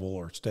national level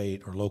or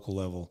state or local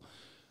level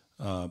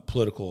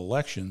political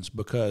elections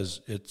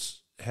because it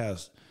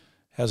has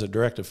a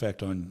direct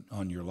effect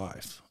on your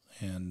life.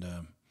 And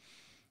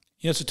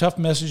it's a tough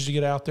message to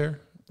get out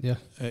there. Yeah,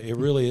 it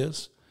really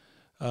is.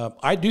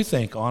 I do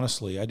think,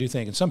 honestly,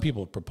 and some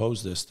people have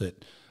proposed this,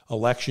 that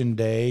Election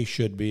Day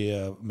should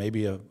be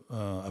maybe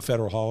a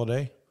federal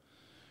holiday.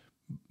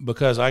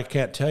 Because I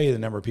can't tell you the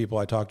number of people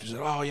I talked to said,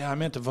 oh, yeah, I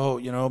meant to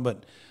vote,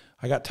 but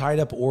I got tied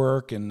up at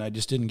work and I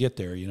just didn't get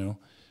there,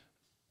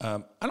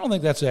 I don't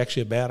think that's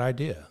actually a bad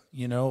idea.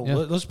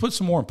 Let's put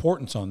some more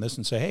importance on this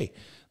and say, hey,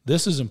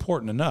 this is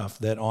important enough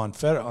that on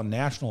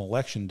national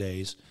election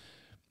days,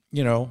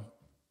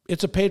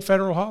 it's a paid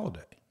federal holiday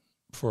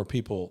for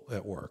people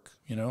at work.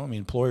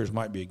 Employers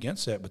might be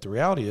against that, but the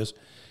reality is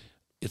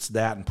it's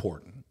that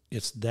important.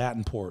 It's that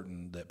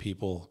important that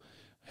people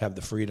have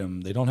the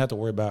freedom. They don't have to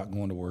worry about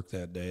going to work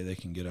that day. They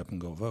can get up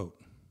and go vote.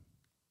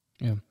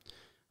 Yeah,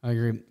 I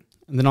agree.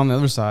 And then on the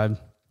other side,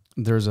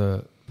 there's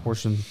a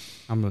portion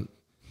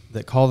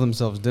that call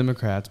themselves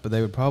Democrats, but they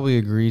would probably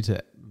agree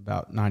to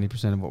about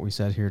 90% of what we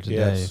said here today.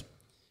 Yes.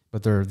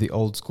 But they're the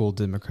old school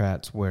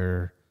Democrats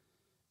where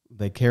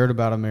they cared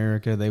about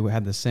America. They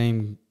had the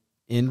same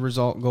end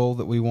result goal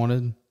that we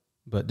wanted,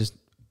 but just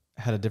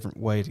had a different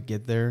way to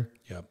get there.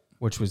 Yep.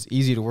 Which was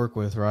easy to work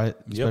with, right?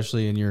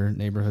 Especially in your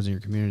neighborhoods and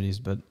your communities.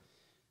 But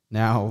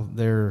now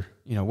they're,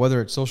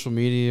 whether it's social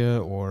media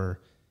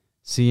or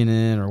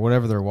CNN or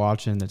whatever they're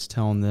watching that's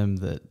telling them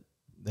that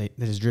that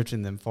is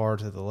drifting them far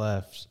to the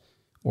left,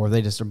 or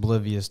they just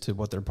oblivious to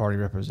what their party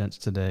represents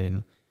today.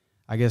 And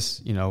I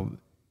guess,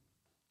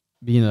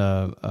 being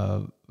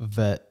a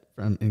vet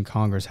in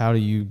Congress, how do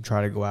you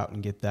try to go out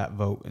and get that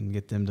vote and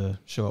get them to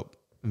show up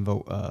and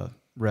vote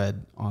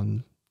red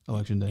on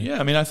Election Day?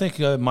 Yeah, I think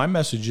my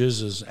message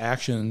is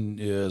action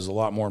is a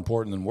lot more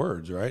important than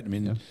words, right?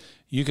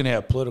 you can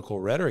have political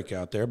rhetoric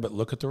out there, but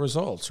look at the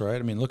results, right?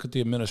 I mean, look at the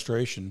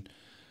administration,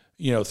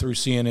 through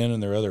CNN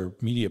and their other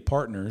media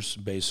partners,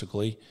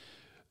 basically,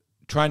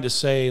 trying to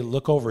say,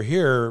 look over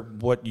here,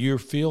 what you're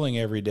feeling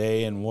every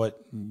day and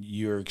what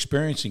you're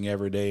experiencing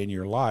every day in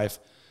your life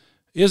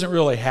isn't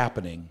really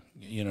happening,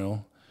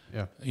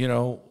 Yeah.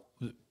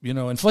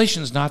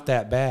 Inflation's not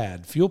that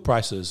bad. Fuel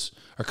prices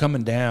are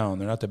coming down.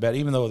 They're not that bad,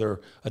 even though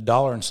they're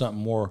 $1 and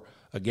something more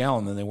a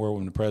gallon than they were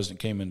when the president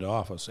came into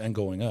office, and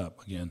going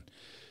up again.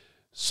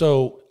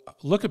 So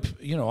look at,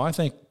 I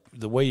think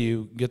the way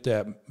you get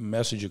that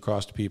message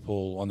across to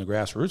people on the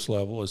grassroots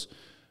level is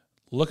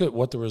look at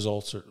what the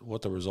results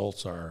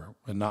are,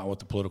 and not what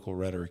the political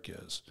rhetoric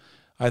is.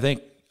 I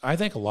think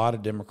a lot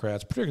of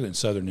Democrats, particularly in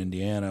southern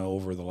Indiana,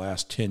 over the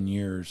last 10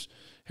 years,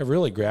 have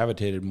really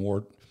gravitated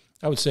more,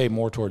 I would say,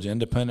 more towards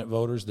independent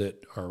voters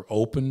that are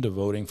open to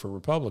voting for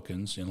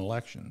Republicans in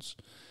elections.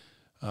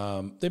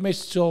 They may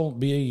still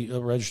be a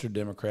registered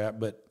Democrat,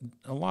 but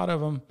a lot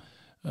of them,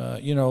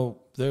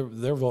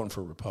 they're voting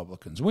for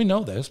Republicans. We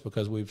know this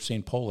because we've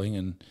seen polling,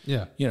 and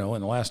in the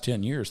last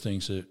 10 years,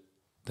 things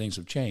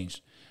have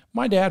changed.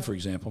 My dad, for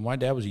example,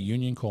 was a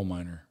union coal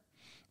miner,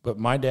 but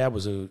my dad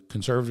was a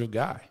conservative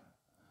guy.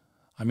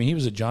 I mean, he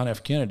was a John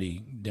F.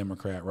 Kennedy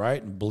Democrat,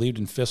 right? And believed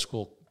in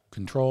fiscal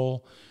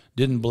control,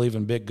 didn't believe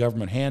in big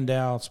government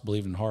handouts,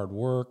 believed in hard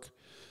work.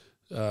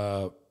 He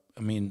had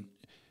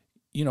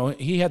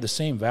the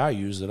same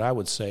values that I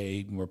would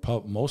say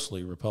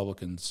mostly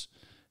Republicans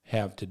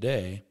have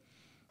today.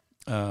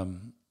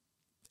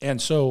 And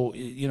so,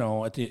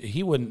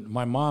 he wouldn't.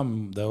 My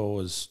mom, though,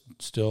 was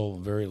still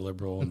very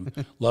liberal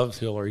and loved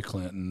Hillary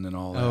Clinton and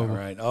all that,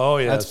 right? Oh,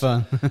 yes.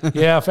 That's fun.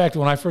 Yeah, in fact,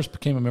 when I first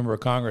became a member of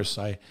Congress,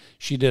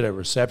 she did a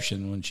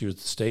reception when she was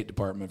at the State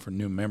Department for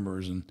new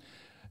members, and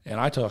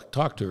I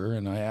talked to her,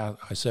 and I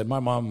said, my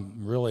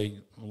mom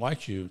really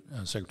liked you,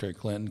 Secretary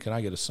Clinton. Can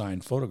I get a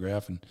signed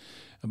photograph? And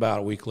about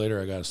a week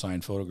later, I got a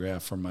signed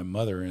photograph from my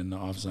mother in the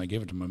office, and I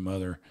gave it to my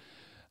mother.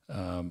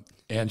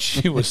 And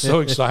she was so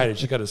excited.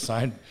 She got a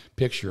signed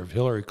picture of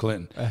Hillary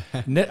Clinton.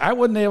 I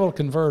wasn't able to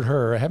convert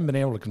her. I haven't been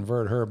able to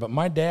convert her. But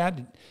my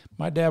dad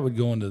would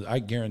go into, I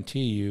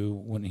guarantee you,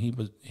 when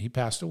he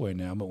passed away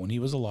now, but when he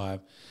was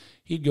alive,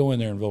 he'd go in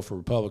there and vote for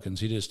Republicans.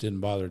 He just didn't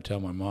bother to tell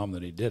my mom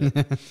that he did it.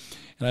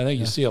 And I think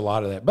you see a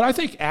lot of that. But I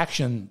think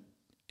action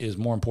is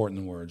more important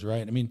than words,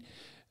 right? I mean,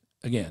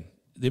 again,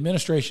 the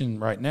administration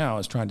right now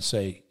is trying to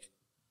say,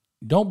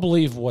 don't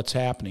believe what's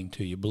happening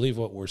to you. Believe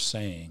what we're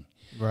saying.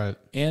 Right.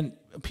 And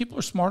people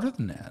are smarter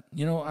than that.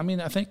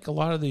 I think a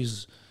lot of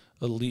these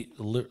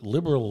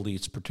liberal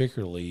elites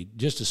particularly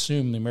just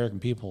assume the American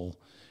people,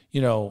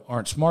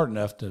 aren't smart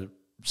enough to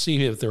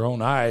see with their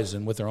own eyes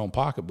and with their own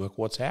pocketbook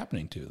what's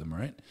happening to them,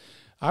 right?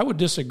 I would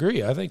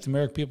disagree. I think the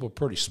American people are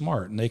pretty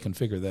smart, and they can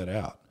figure that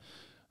out.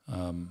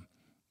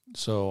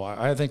 So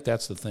I think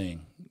that's the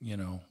thing,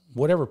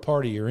 whatever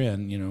party you're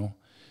in,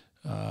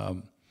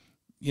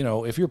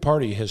 if your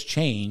party has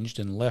changed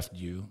and left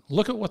you,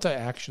 look at what the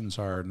actions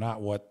are,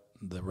 not what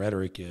the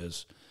rhetoric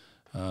is,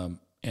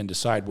 and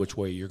decide which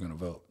way you're going to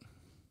vote.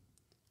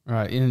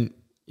 Right. And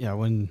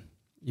when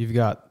you've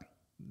got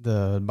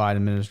the Biden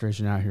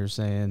administration out here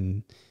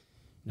saying,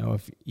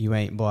 if you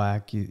ain't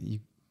black,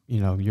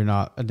 you're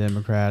not a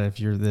Democrat. If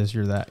you're this,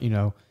 you're that.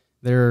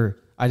 Their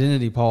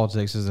identity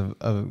politics is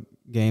a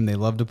game they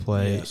love to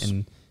play, yes.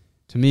 And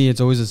to me,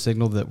 it's always a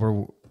signal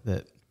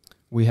that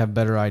we have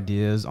better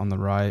ideas on the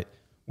right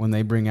when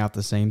they bring out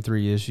the same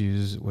three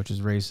issues, which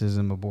is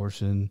racism,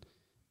 abortion,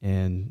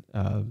 and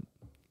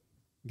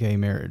gay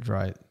marriage,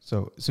 right?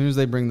 So as soon as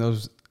they bring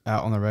those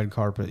out on the red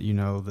carpet,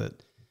 that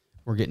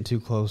we're getting too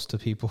close to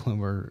people and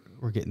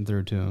we're getting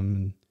through to them,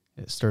 and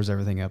it stirs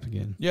everything up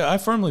again. Yeah, I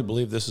firmly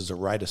believe this is a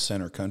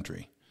right-of-center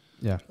country.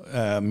 Yeah.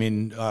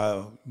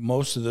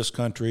 Most of this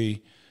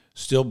country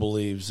still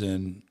believes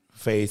in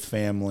faith,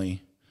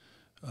 family,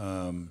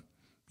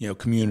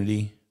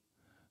 community,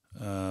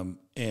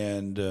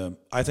 and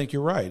I think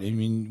you're right. I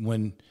mean,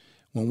 when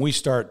we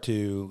start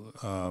to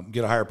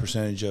get a higher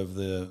percentage of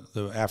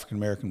the African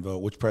American vote,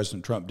 which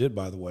President Trump did,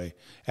 by the way,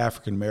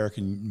 African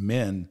American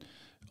men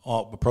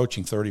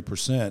approaching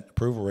 30%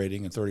 approval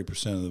rating and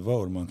 30% of the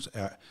vote amongst,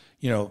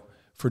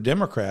 for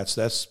Democrats,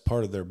 that's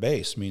part of their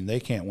base. I mean,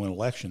 they can't win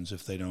elections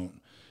if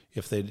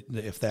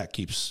that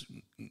keeps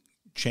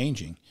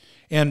changing.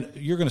 And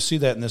you're going to see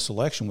that in this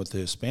election with the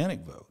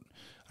Hispanic vote.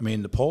 I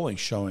mean, the polling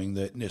showing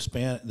that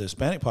the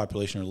Hispanic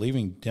population are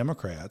leaving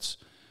Democrats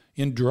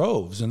in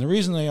droves. And the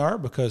reason they are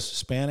because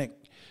Hispanic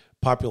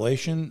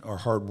population are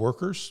hard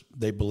workers.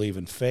 They believe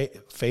in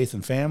faith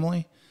and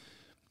family.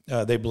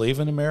 They believe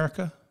in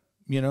America.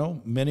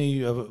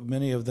 Many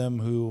of them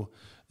who,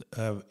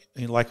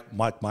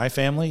 like my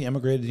family,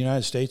 immigrated to the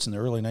United States in the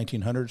early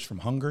 1900s from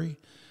Hungary.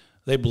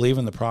 They believe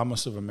in the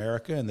promise of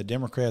America, and the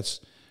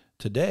Democrats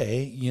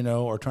today,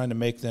 are trying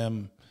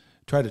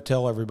to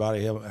tell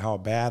everybody how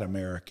bad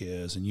America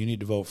is, and you need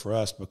to vote for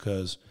us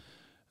because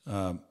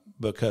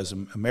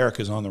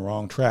America is on the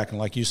wrong track. And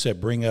like you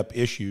said, bring up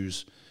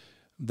issues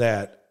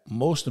that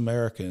most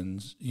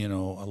Americans, a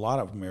lot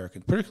of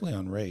Americans, particularly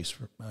on race,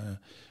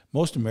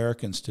 most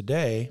Americans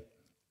today,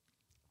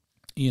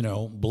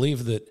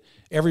 believe that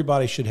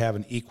everybody should have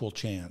an equal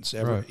chance,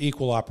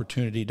 equal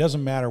opportunity. It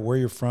doesn't matter where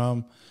you're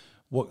from,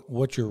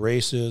 what your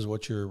race is,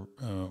 what your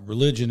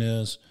religion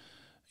is.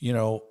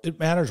 It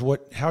matters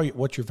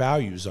what your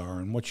values are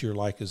and what you're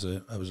like as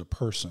a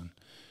person.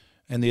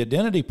 And the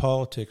identity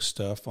politics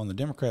stuff on the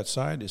Democrat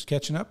side is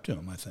catching up to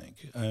them, I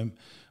think,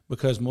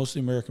 because most of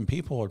the American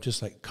people are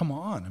just like, come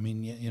on. I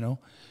mean,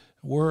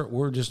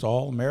 we're just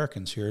all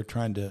Americans here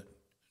trying to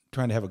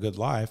have a good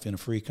life in a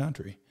free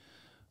country.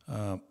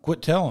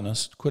 Quit trying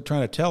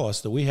to tell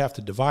us that we have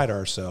to divide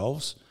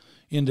ourselves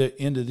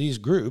into these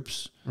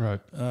groups,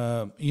 right?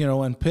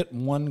 And pit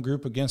one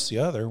group against the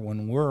other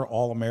when we're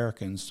all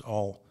Americans,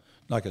 all,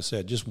 like I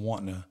said, just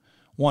wanting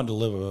to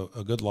live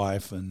a good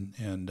life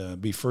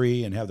and be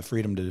free and have the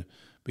freedom to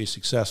be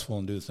successful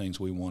and do the things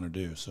we want to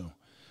do. So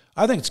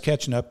I think it's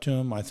catching up to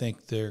them. I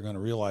think they're going to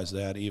realize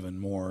that even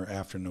more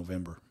after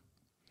November.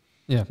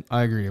 Yeah,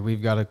 I agree.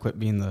 We've got to quit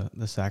being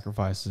the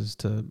sacrifices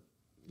to,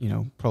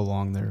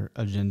 prolong their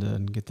agenda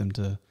and get them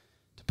to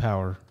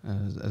power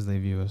as they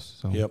view us.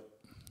 So yep,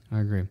 I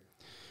agree.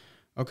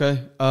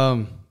 Okay,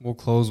 we'll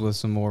close with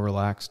some more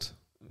relaxed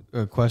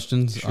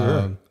questions.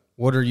 Sure.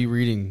 What are you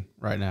reading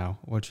right now?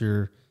 What's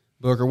your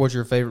book, or what's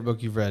your favorite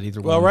book you've read? Either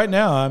one. Well, right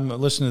now I'm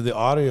listening to the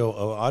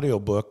audio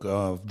book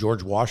of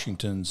George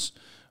Washington's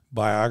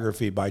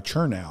biography by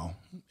Chernow.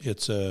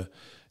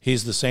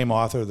 He's the same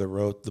author that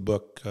wrote the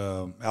book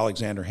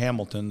Alexander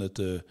Hamilton that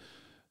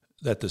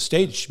the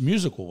stage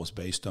musical was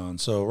based on.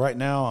 So right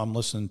now I'm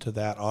listening to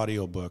that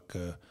audio book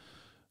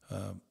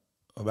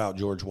about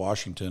George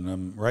Washington.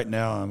 I'm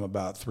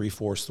about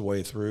 3/4 the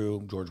way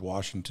through. George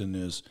Washington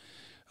is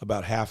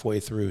about halfway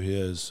through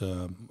his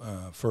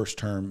first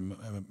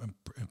term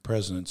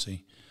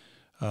presidency.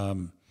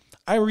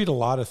 I read a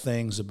lot of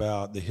things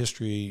about the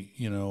history,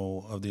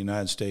 of the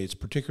United States,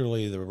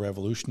 particularly the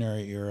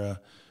Revolutionary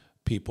era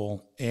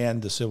people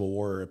and the Civil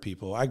War era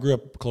people. I grew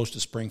up close to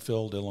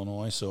Springfield,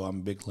 Illinois, so I'm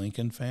a big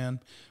Lincoln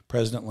fan,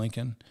 President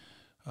Lincoln.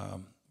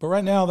 But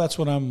right now, that's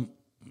what I'm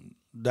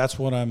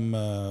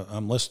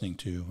listening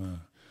to,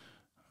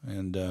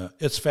 and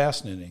it's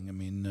fascinating. I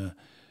mean,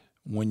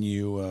 when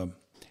you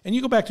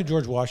go back to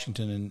George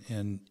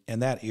Washington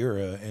and that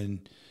era,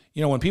 and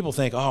when people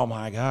think, oh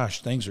my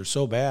gosh, things are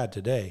so bad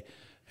today.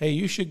 Hey,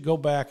 you should go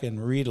back and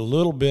read a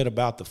little bit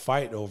about the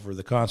fight over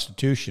the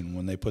Constitution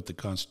when they put the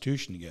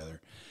Constitution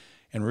together,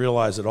 and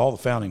realize that all the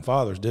founding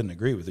fathers didn't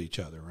agree with each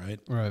other, right?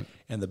 Right.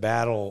 And the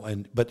battle,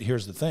 but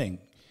here's the thing,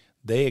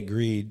 they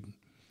agreed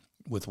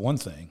with one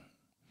thing.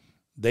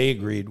 They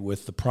agreed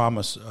with the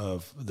promise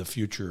of the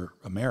future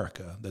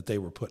America that they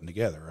were putting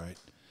together, right?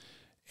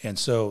 And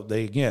so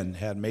they, again,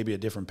 had maybe a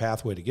different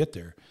pathway to get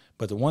there.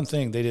 But the one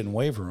thing they didn't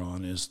waver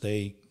on is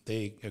they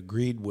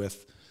agreed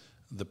with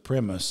the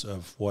premise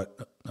of what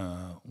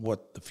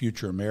the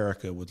future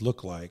America would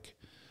look like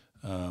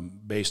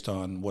based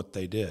on what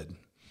they did.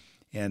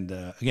 And,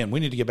 again, we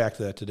need to get back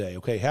to that today.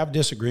 Okay, have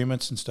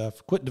disagreements and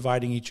stuff. Quit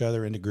dividing each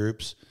other into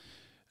groups,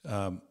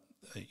 and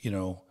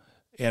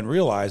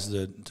realize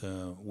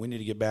that we need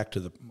to get back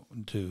to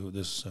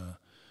this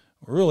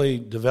really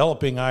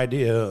developing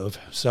idea of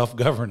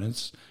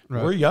self-governance.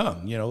 Right. We're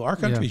young. Our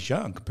country's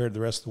young compared to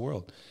the rest of the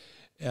world.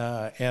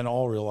 And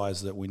all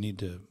realize that we need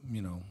to,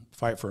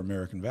 fight for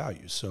American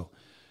values. So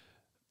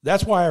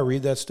that's why I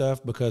read that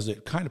stuff, because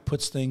it kind of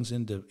puts things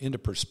into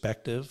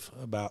perspective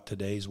about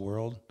today's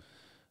world.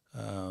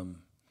 And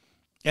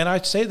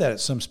I say that at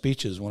some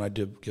speeches when I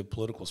give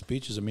political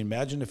speeches. I mean,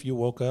 imagine if you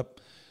woke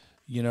up,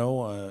 you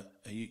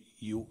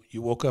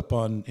woke up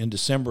in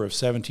December of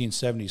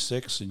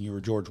 1776 and you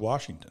were George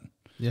Washington.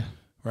 Yeah.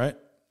 Right?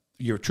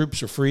 Your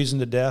troops are freezing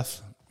to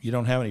death. You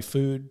don't have any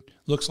food.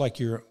 Looks like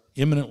you're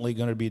imminently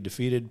going to be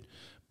defeated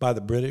by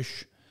the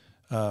British.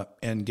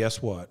 And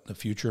guess what? The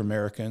future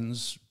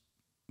Americans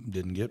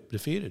didn't get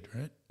defeated,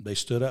 right? They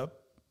stood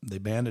up. They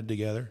banded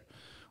together.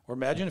 Or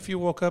imagine if you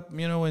woke up,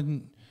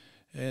 and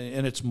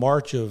it's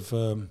March of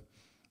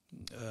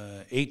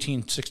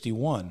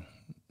 1861,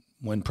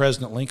 when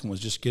President Lincoln was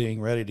just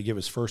getting ready to give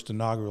his first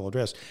inaugural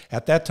address.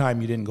 At that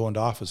time, you didn't go into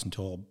office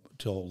until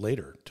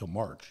later, till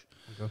March.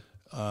 Okay.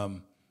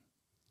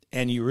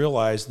 And you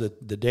realize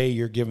that the day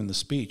you're giving the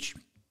speech,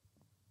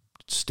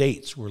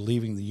 states were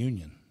leaving the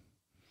Union,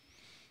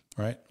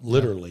 right?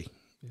 Literally.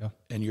 Yeah.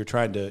 And you're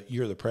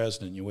the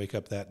president, you wake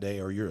up that day,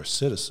 or you're a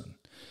citizen.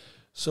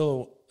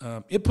 So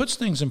it puts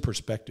things in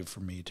perspective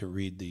for me to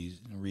read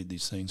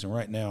these things. And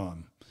right now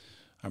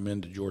I'm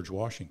into George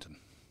Washington.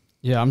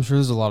 Yeah, I'm sure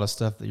there's a lot of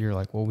stuff that you're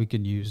like, well, we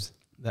could use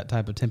that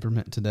type of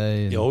temperament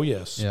today. And, oh,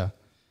 yes. Yeah,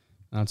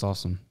 that's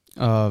awesome.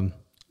 I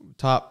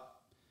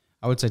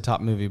would say top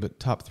movie, but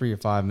top 3 or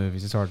 5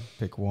 movies. It's hard to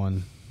pick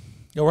one.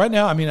 Right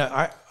now, I mean,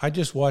 I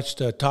just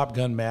watched Top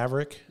Gun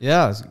Maverick.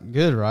 Yeah, it's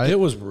good, right? It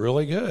was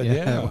really good.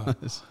 Yeah,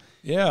 it was.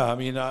 Yeah. I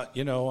mean,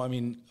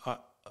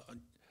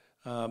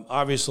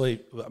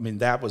 obviously, I mean,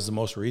 that was the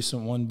most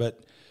recent one,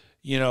 but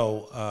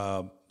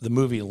the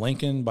movie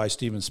Lincoln by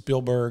Steven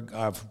Spielberg,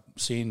 I've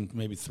seen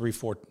maybe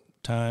 3-4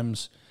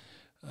 times,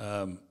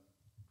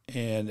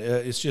 and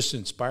it's just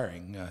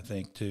inspiring. I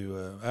think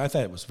I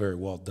thought it was very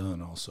well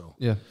done. Also,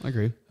 Yeah, I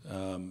agree.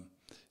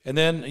 And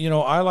then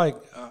I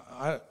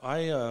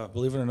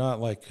believe it or not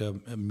like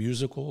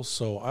musicals.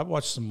 So I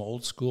watch some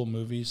old school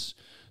movies.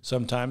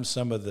 Sometimes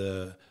some of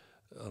the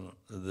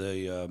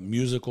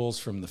musicals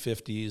from the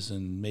 50s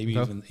and maybe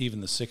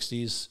even the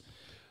 60s.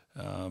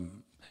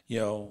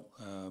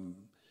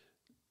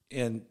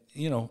 And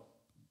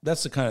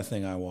that's the kind of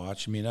thing I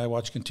watch. I mean, I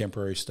watch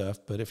contemporary stuff,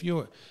 but if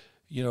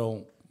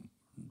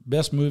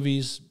best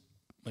movies,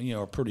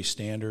 are pretty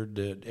standard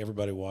that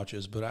everybody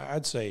watches. But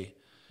I'd say,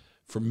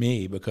 for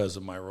me, because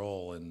of my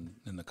role in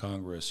the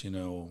Congress,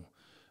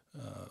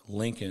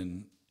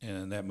 Lincoln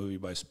and that movie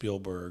by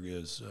Spielberg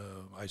is,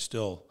 it's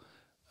still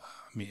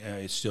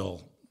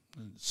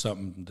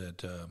something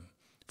that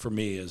for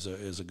me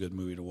is a good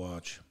movie to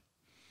watch.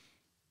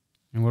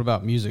 And what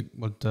about music?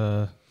 What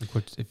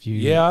if you?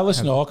 Yeah, I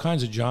listen to all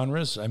kinds of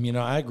genres. I mean,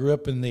 I grew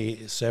up in the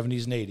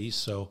 70s and 80s,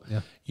 so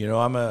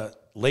I'm a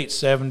late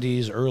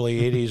 70s,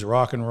 early 80s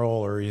rock and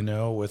roller.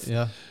 With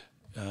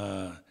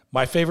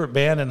my favorite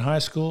band in high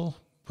school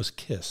was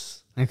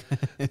Kiss.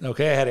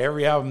 Okay, I had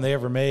every album they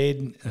ever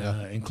made,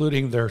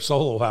 including their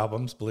solo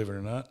albums. Believe it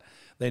or not,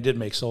 they did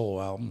make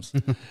solo albums.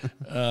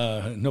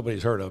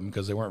 Nobody's heard of them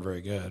because they weren't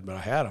very good, but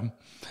I had them.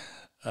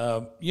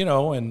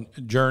 And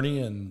Journey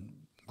and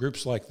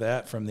groups like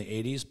that from the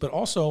 80s. But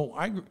also,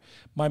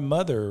 my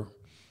mother,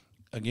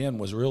 again,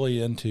 was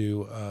really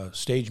into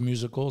stage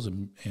musicals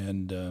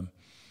and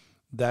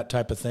that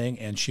type of thing,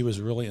 and she was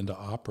really into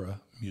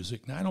opera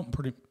music. Now, I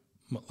don't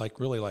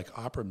really like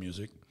opera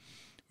music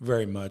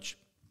very much,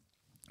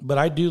 but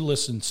I do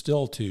listen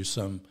still to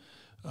some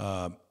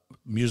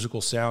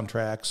musical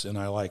soundtracks, and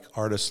I like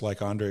artists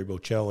like Andre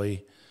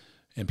Bocelli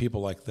and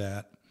people like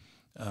that.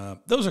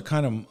 Those are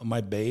kind of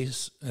my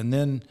base. And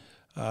then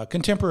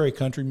contemporary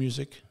country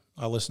music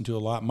I listen to a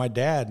lot. My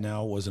dad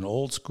now was an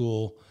old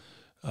school,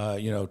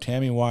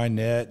 Tammy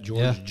Wynette,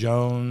 George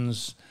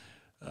Jones,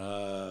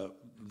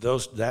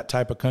 that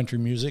type of country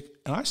music.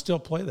 And I still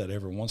play that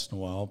every once in a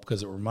while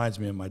because it reminds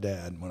me of my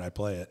dad when I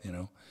play it,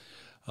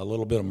 A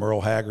little bit of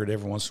Merle Haggard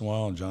every once in a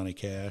while and Johnny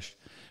Cash.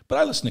 But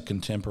I listen to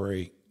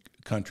contemporary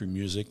country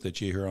music that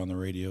you hear on the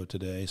radio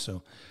today.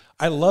 So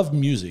I love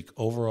music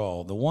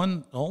overall.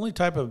 The only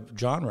type of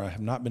genre I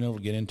have not been able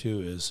to get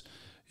into is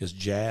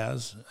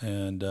jazz,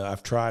 and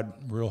I've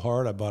tried real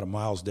hard. I bought a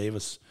Miles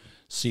Davis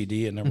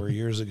CD a number of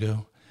years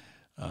ago.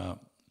 But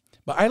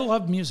I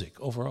love music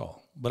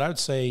overall. But I would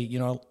say,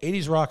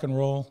 80s rock and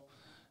roll,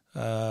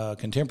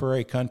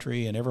 contemporary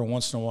country, and every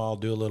once in a while I'll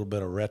do a little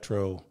bit of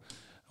retro,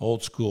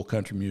 old school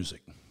country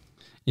music.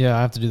 Yeah,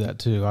 I have to do that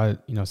too. I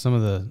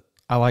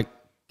like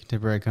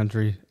contemporary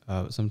country.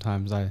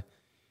 Sometimes I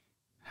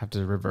have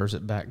to reverse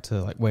it back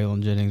to like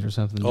Waylon Jennings or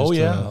something.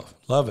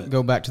 Love it.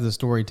 Go back to the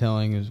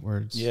storytelling is where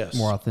it's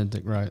more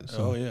authentic, right?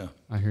 So,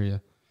 I hear you.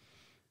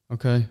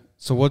 Okay,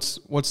 so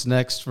what's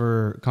next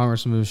for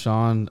Congressman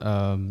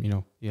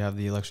Bucshon? You have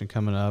the election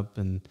coming up,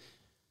 and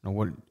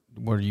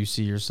where do you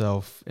see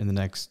yourself in the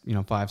next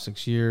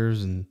 5-6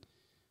 years, and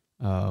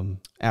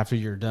after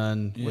you're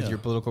done with your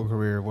political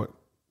career, what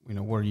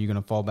are you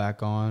going to fall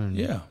back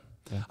on?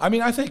 I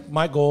mean, I think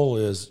my goal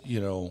is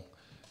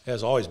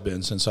has always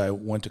been since I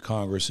went to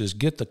Congress is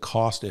get the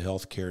cost of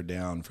health care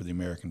down for the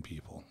American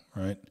people,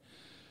 right?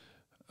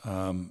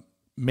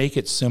 Make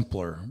it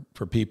simpler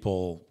for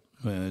people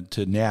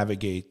to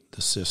navigate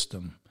the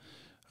system.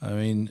 I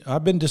mean,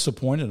 I've been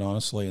disappointed,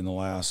 honestly, in the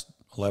last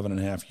 11 and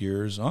a half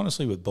years,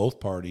 honestly, with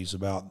both parties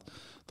about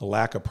the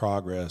lack of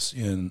progress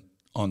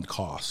on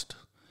cost.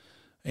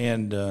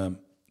 And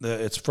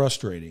it's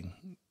frustrating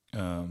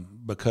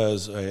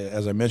because,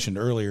 as I mentioned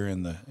earlier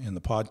in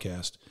the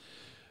podcast,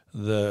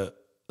 the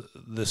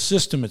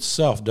system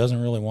itself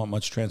doesn't really want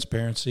much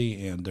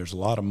transparency, and there's a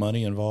lot of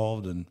money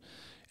involved, and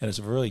it's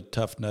a really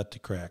tough nut to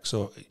crack.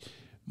 So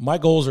my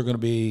goals are going to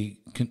be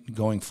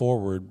going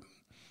forward,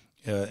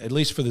 at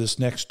least for this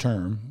next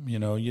term.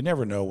 You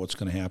never know what's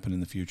going to happen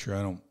in the future.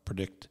 I don't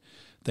predict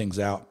things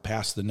out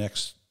past the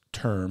next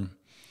term,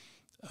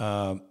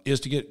 is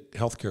to get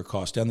healthcare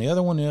costs down. The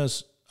other one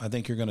is I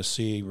think you're going to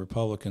see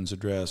Republicans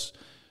address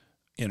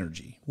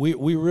energy.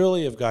 We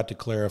really have got to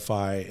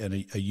clarify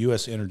a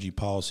U.S. energy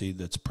policy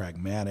that's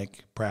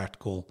pragmatic,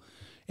 practical,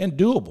 and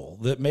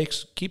doable, that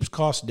keeps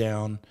costs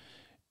down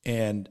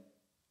and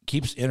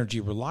keeps energy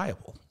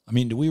reliable. I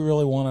mean, do we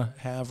really want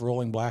to have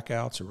rolling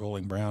blackouts or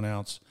rolling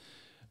brownouts?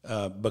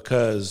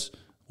 Because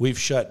we've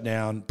shut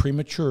down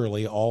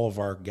prematurely all of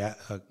our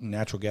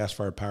natural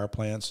gas-fired power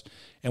plants,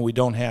 and we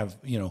don't have,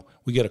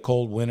 we get a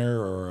cold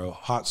winter or a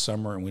hot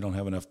summer and we don't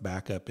have enough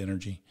backup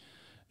energy.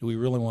 Do we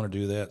really want to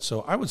do that?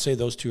 So I would say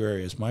those two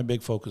areas. My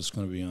big focus is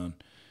going to be on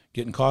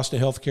getting cost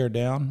of healthcare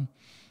down,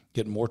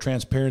 getting more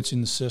transparency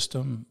in the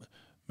system,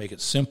 make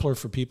it simpler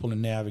for people to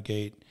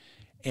navigate,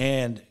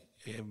 and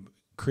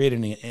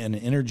creating an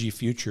energy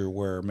future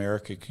where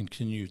America can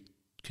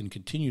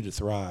continue to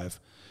thrive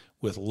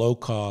with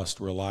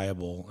low-cost,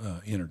 reliable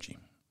energy.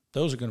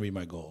 Those are going to be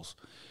my goals.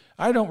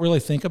 I don't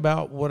really think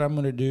about what I'm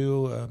going to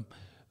do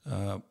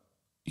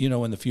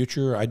in the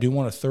future, I do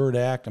want a third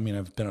act. I mean,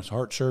 I've been a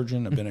heart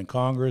surgeon. I've been in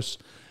Congress.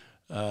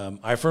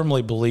 I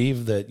firmly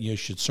believe that you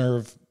should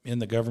serve in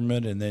the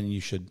government, and then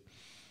you should,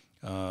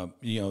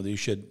 you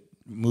should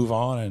move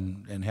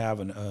on and have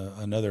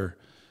another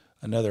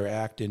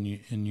act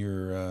in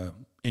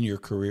your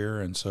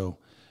career. And so,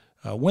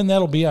 when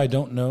that'll be, I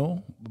don't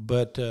know,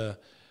 but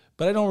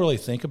I don't really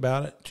think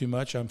about it too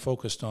much. I'm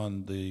focused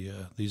on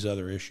these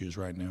other issues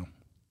right now.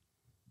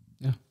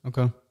 Yeah.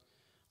 Okay.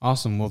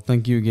 Awesome. Well,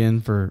 thank you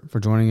again for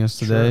joining us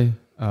today.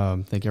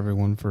 Sure. Thank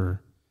everyone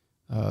for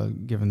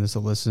giving this a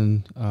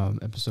listen.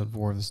 Episode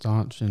 4 of The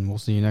Staunch, and we'll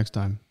see you next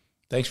time.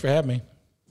 Thanks for having me.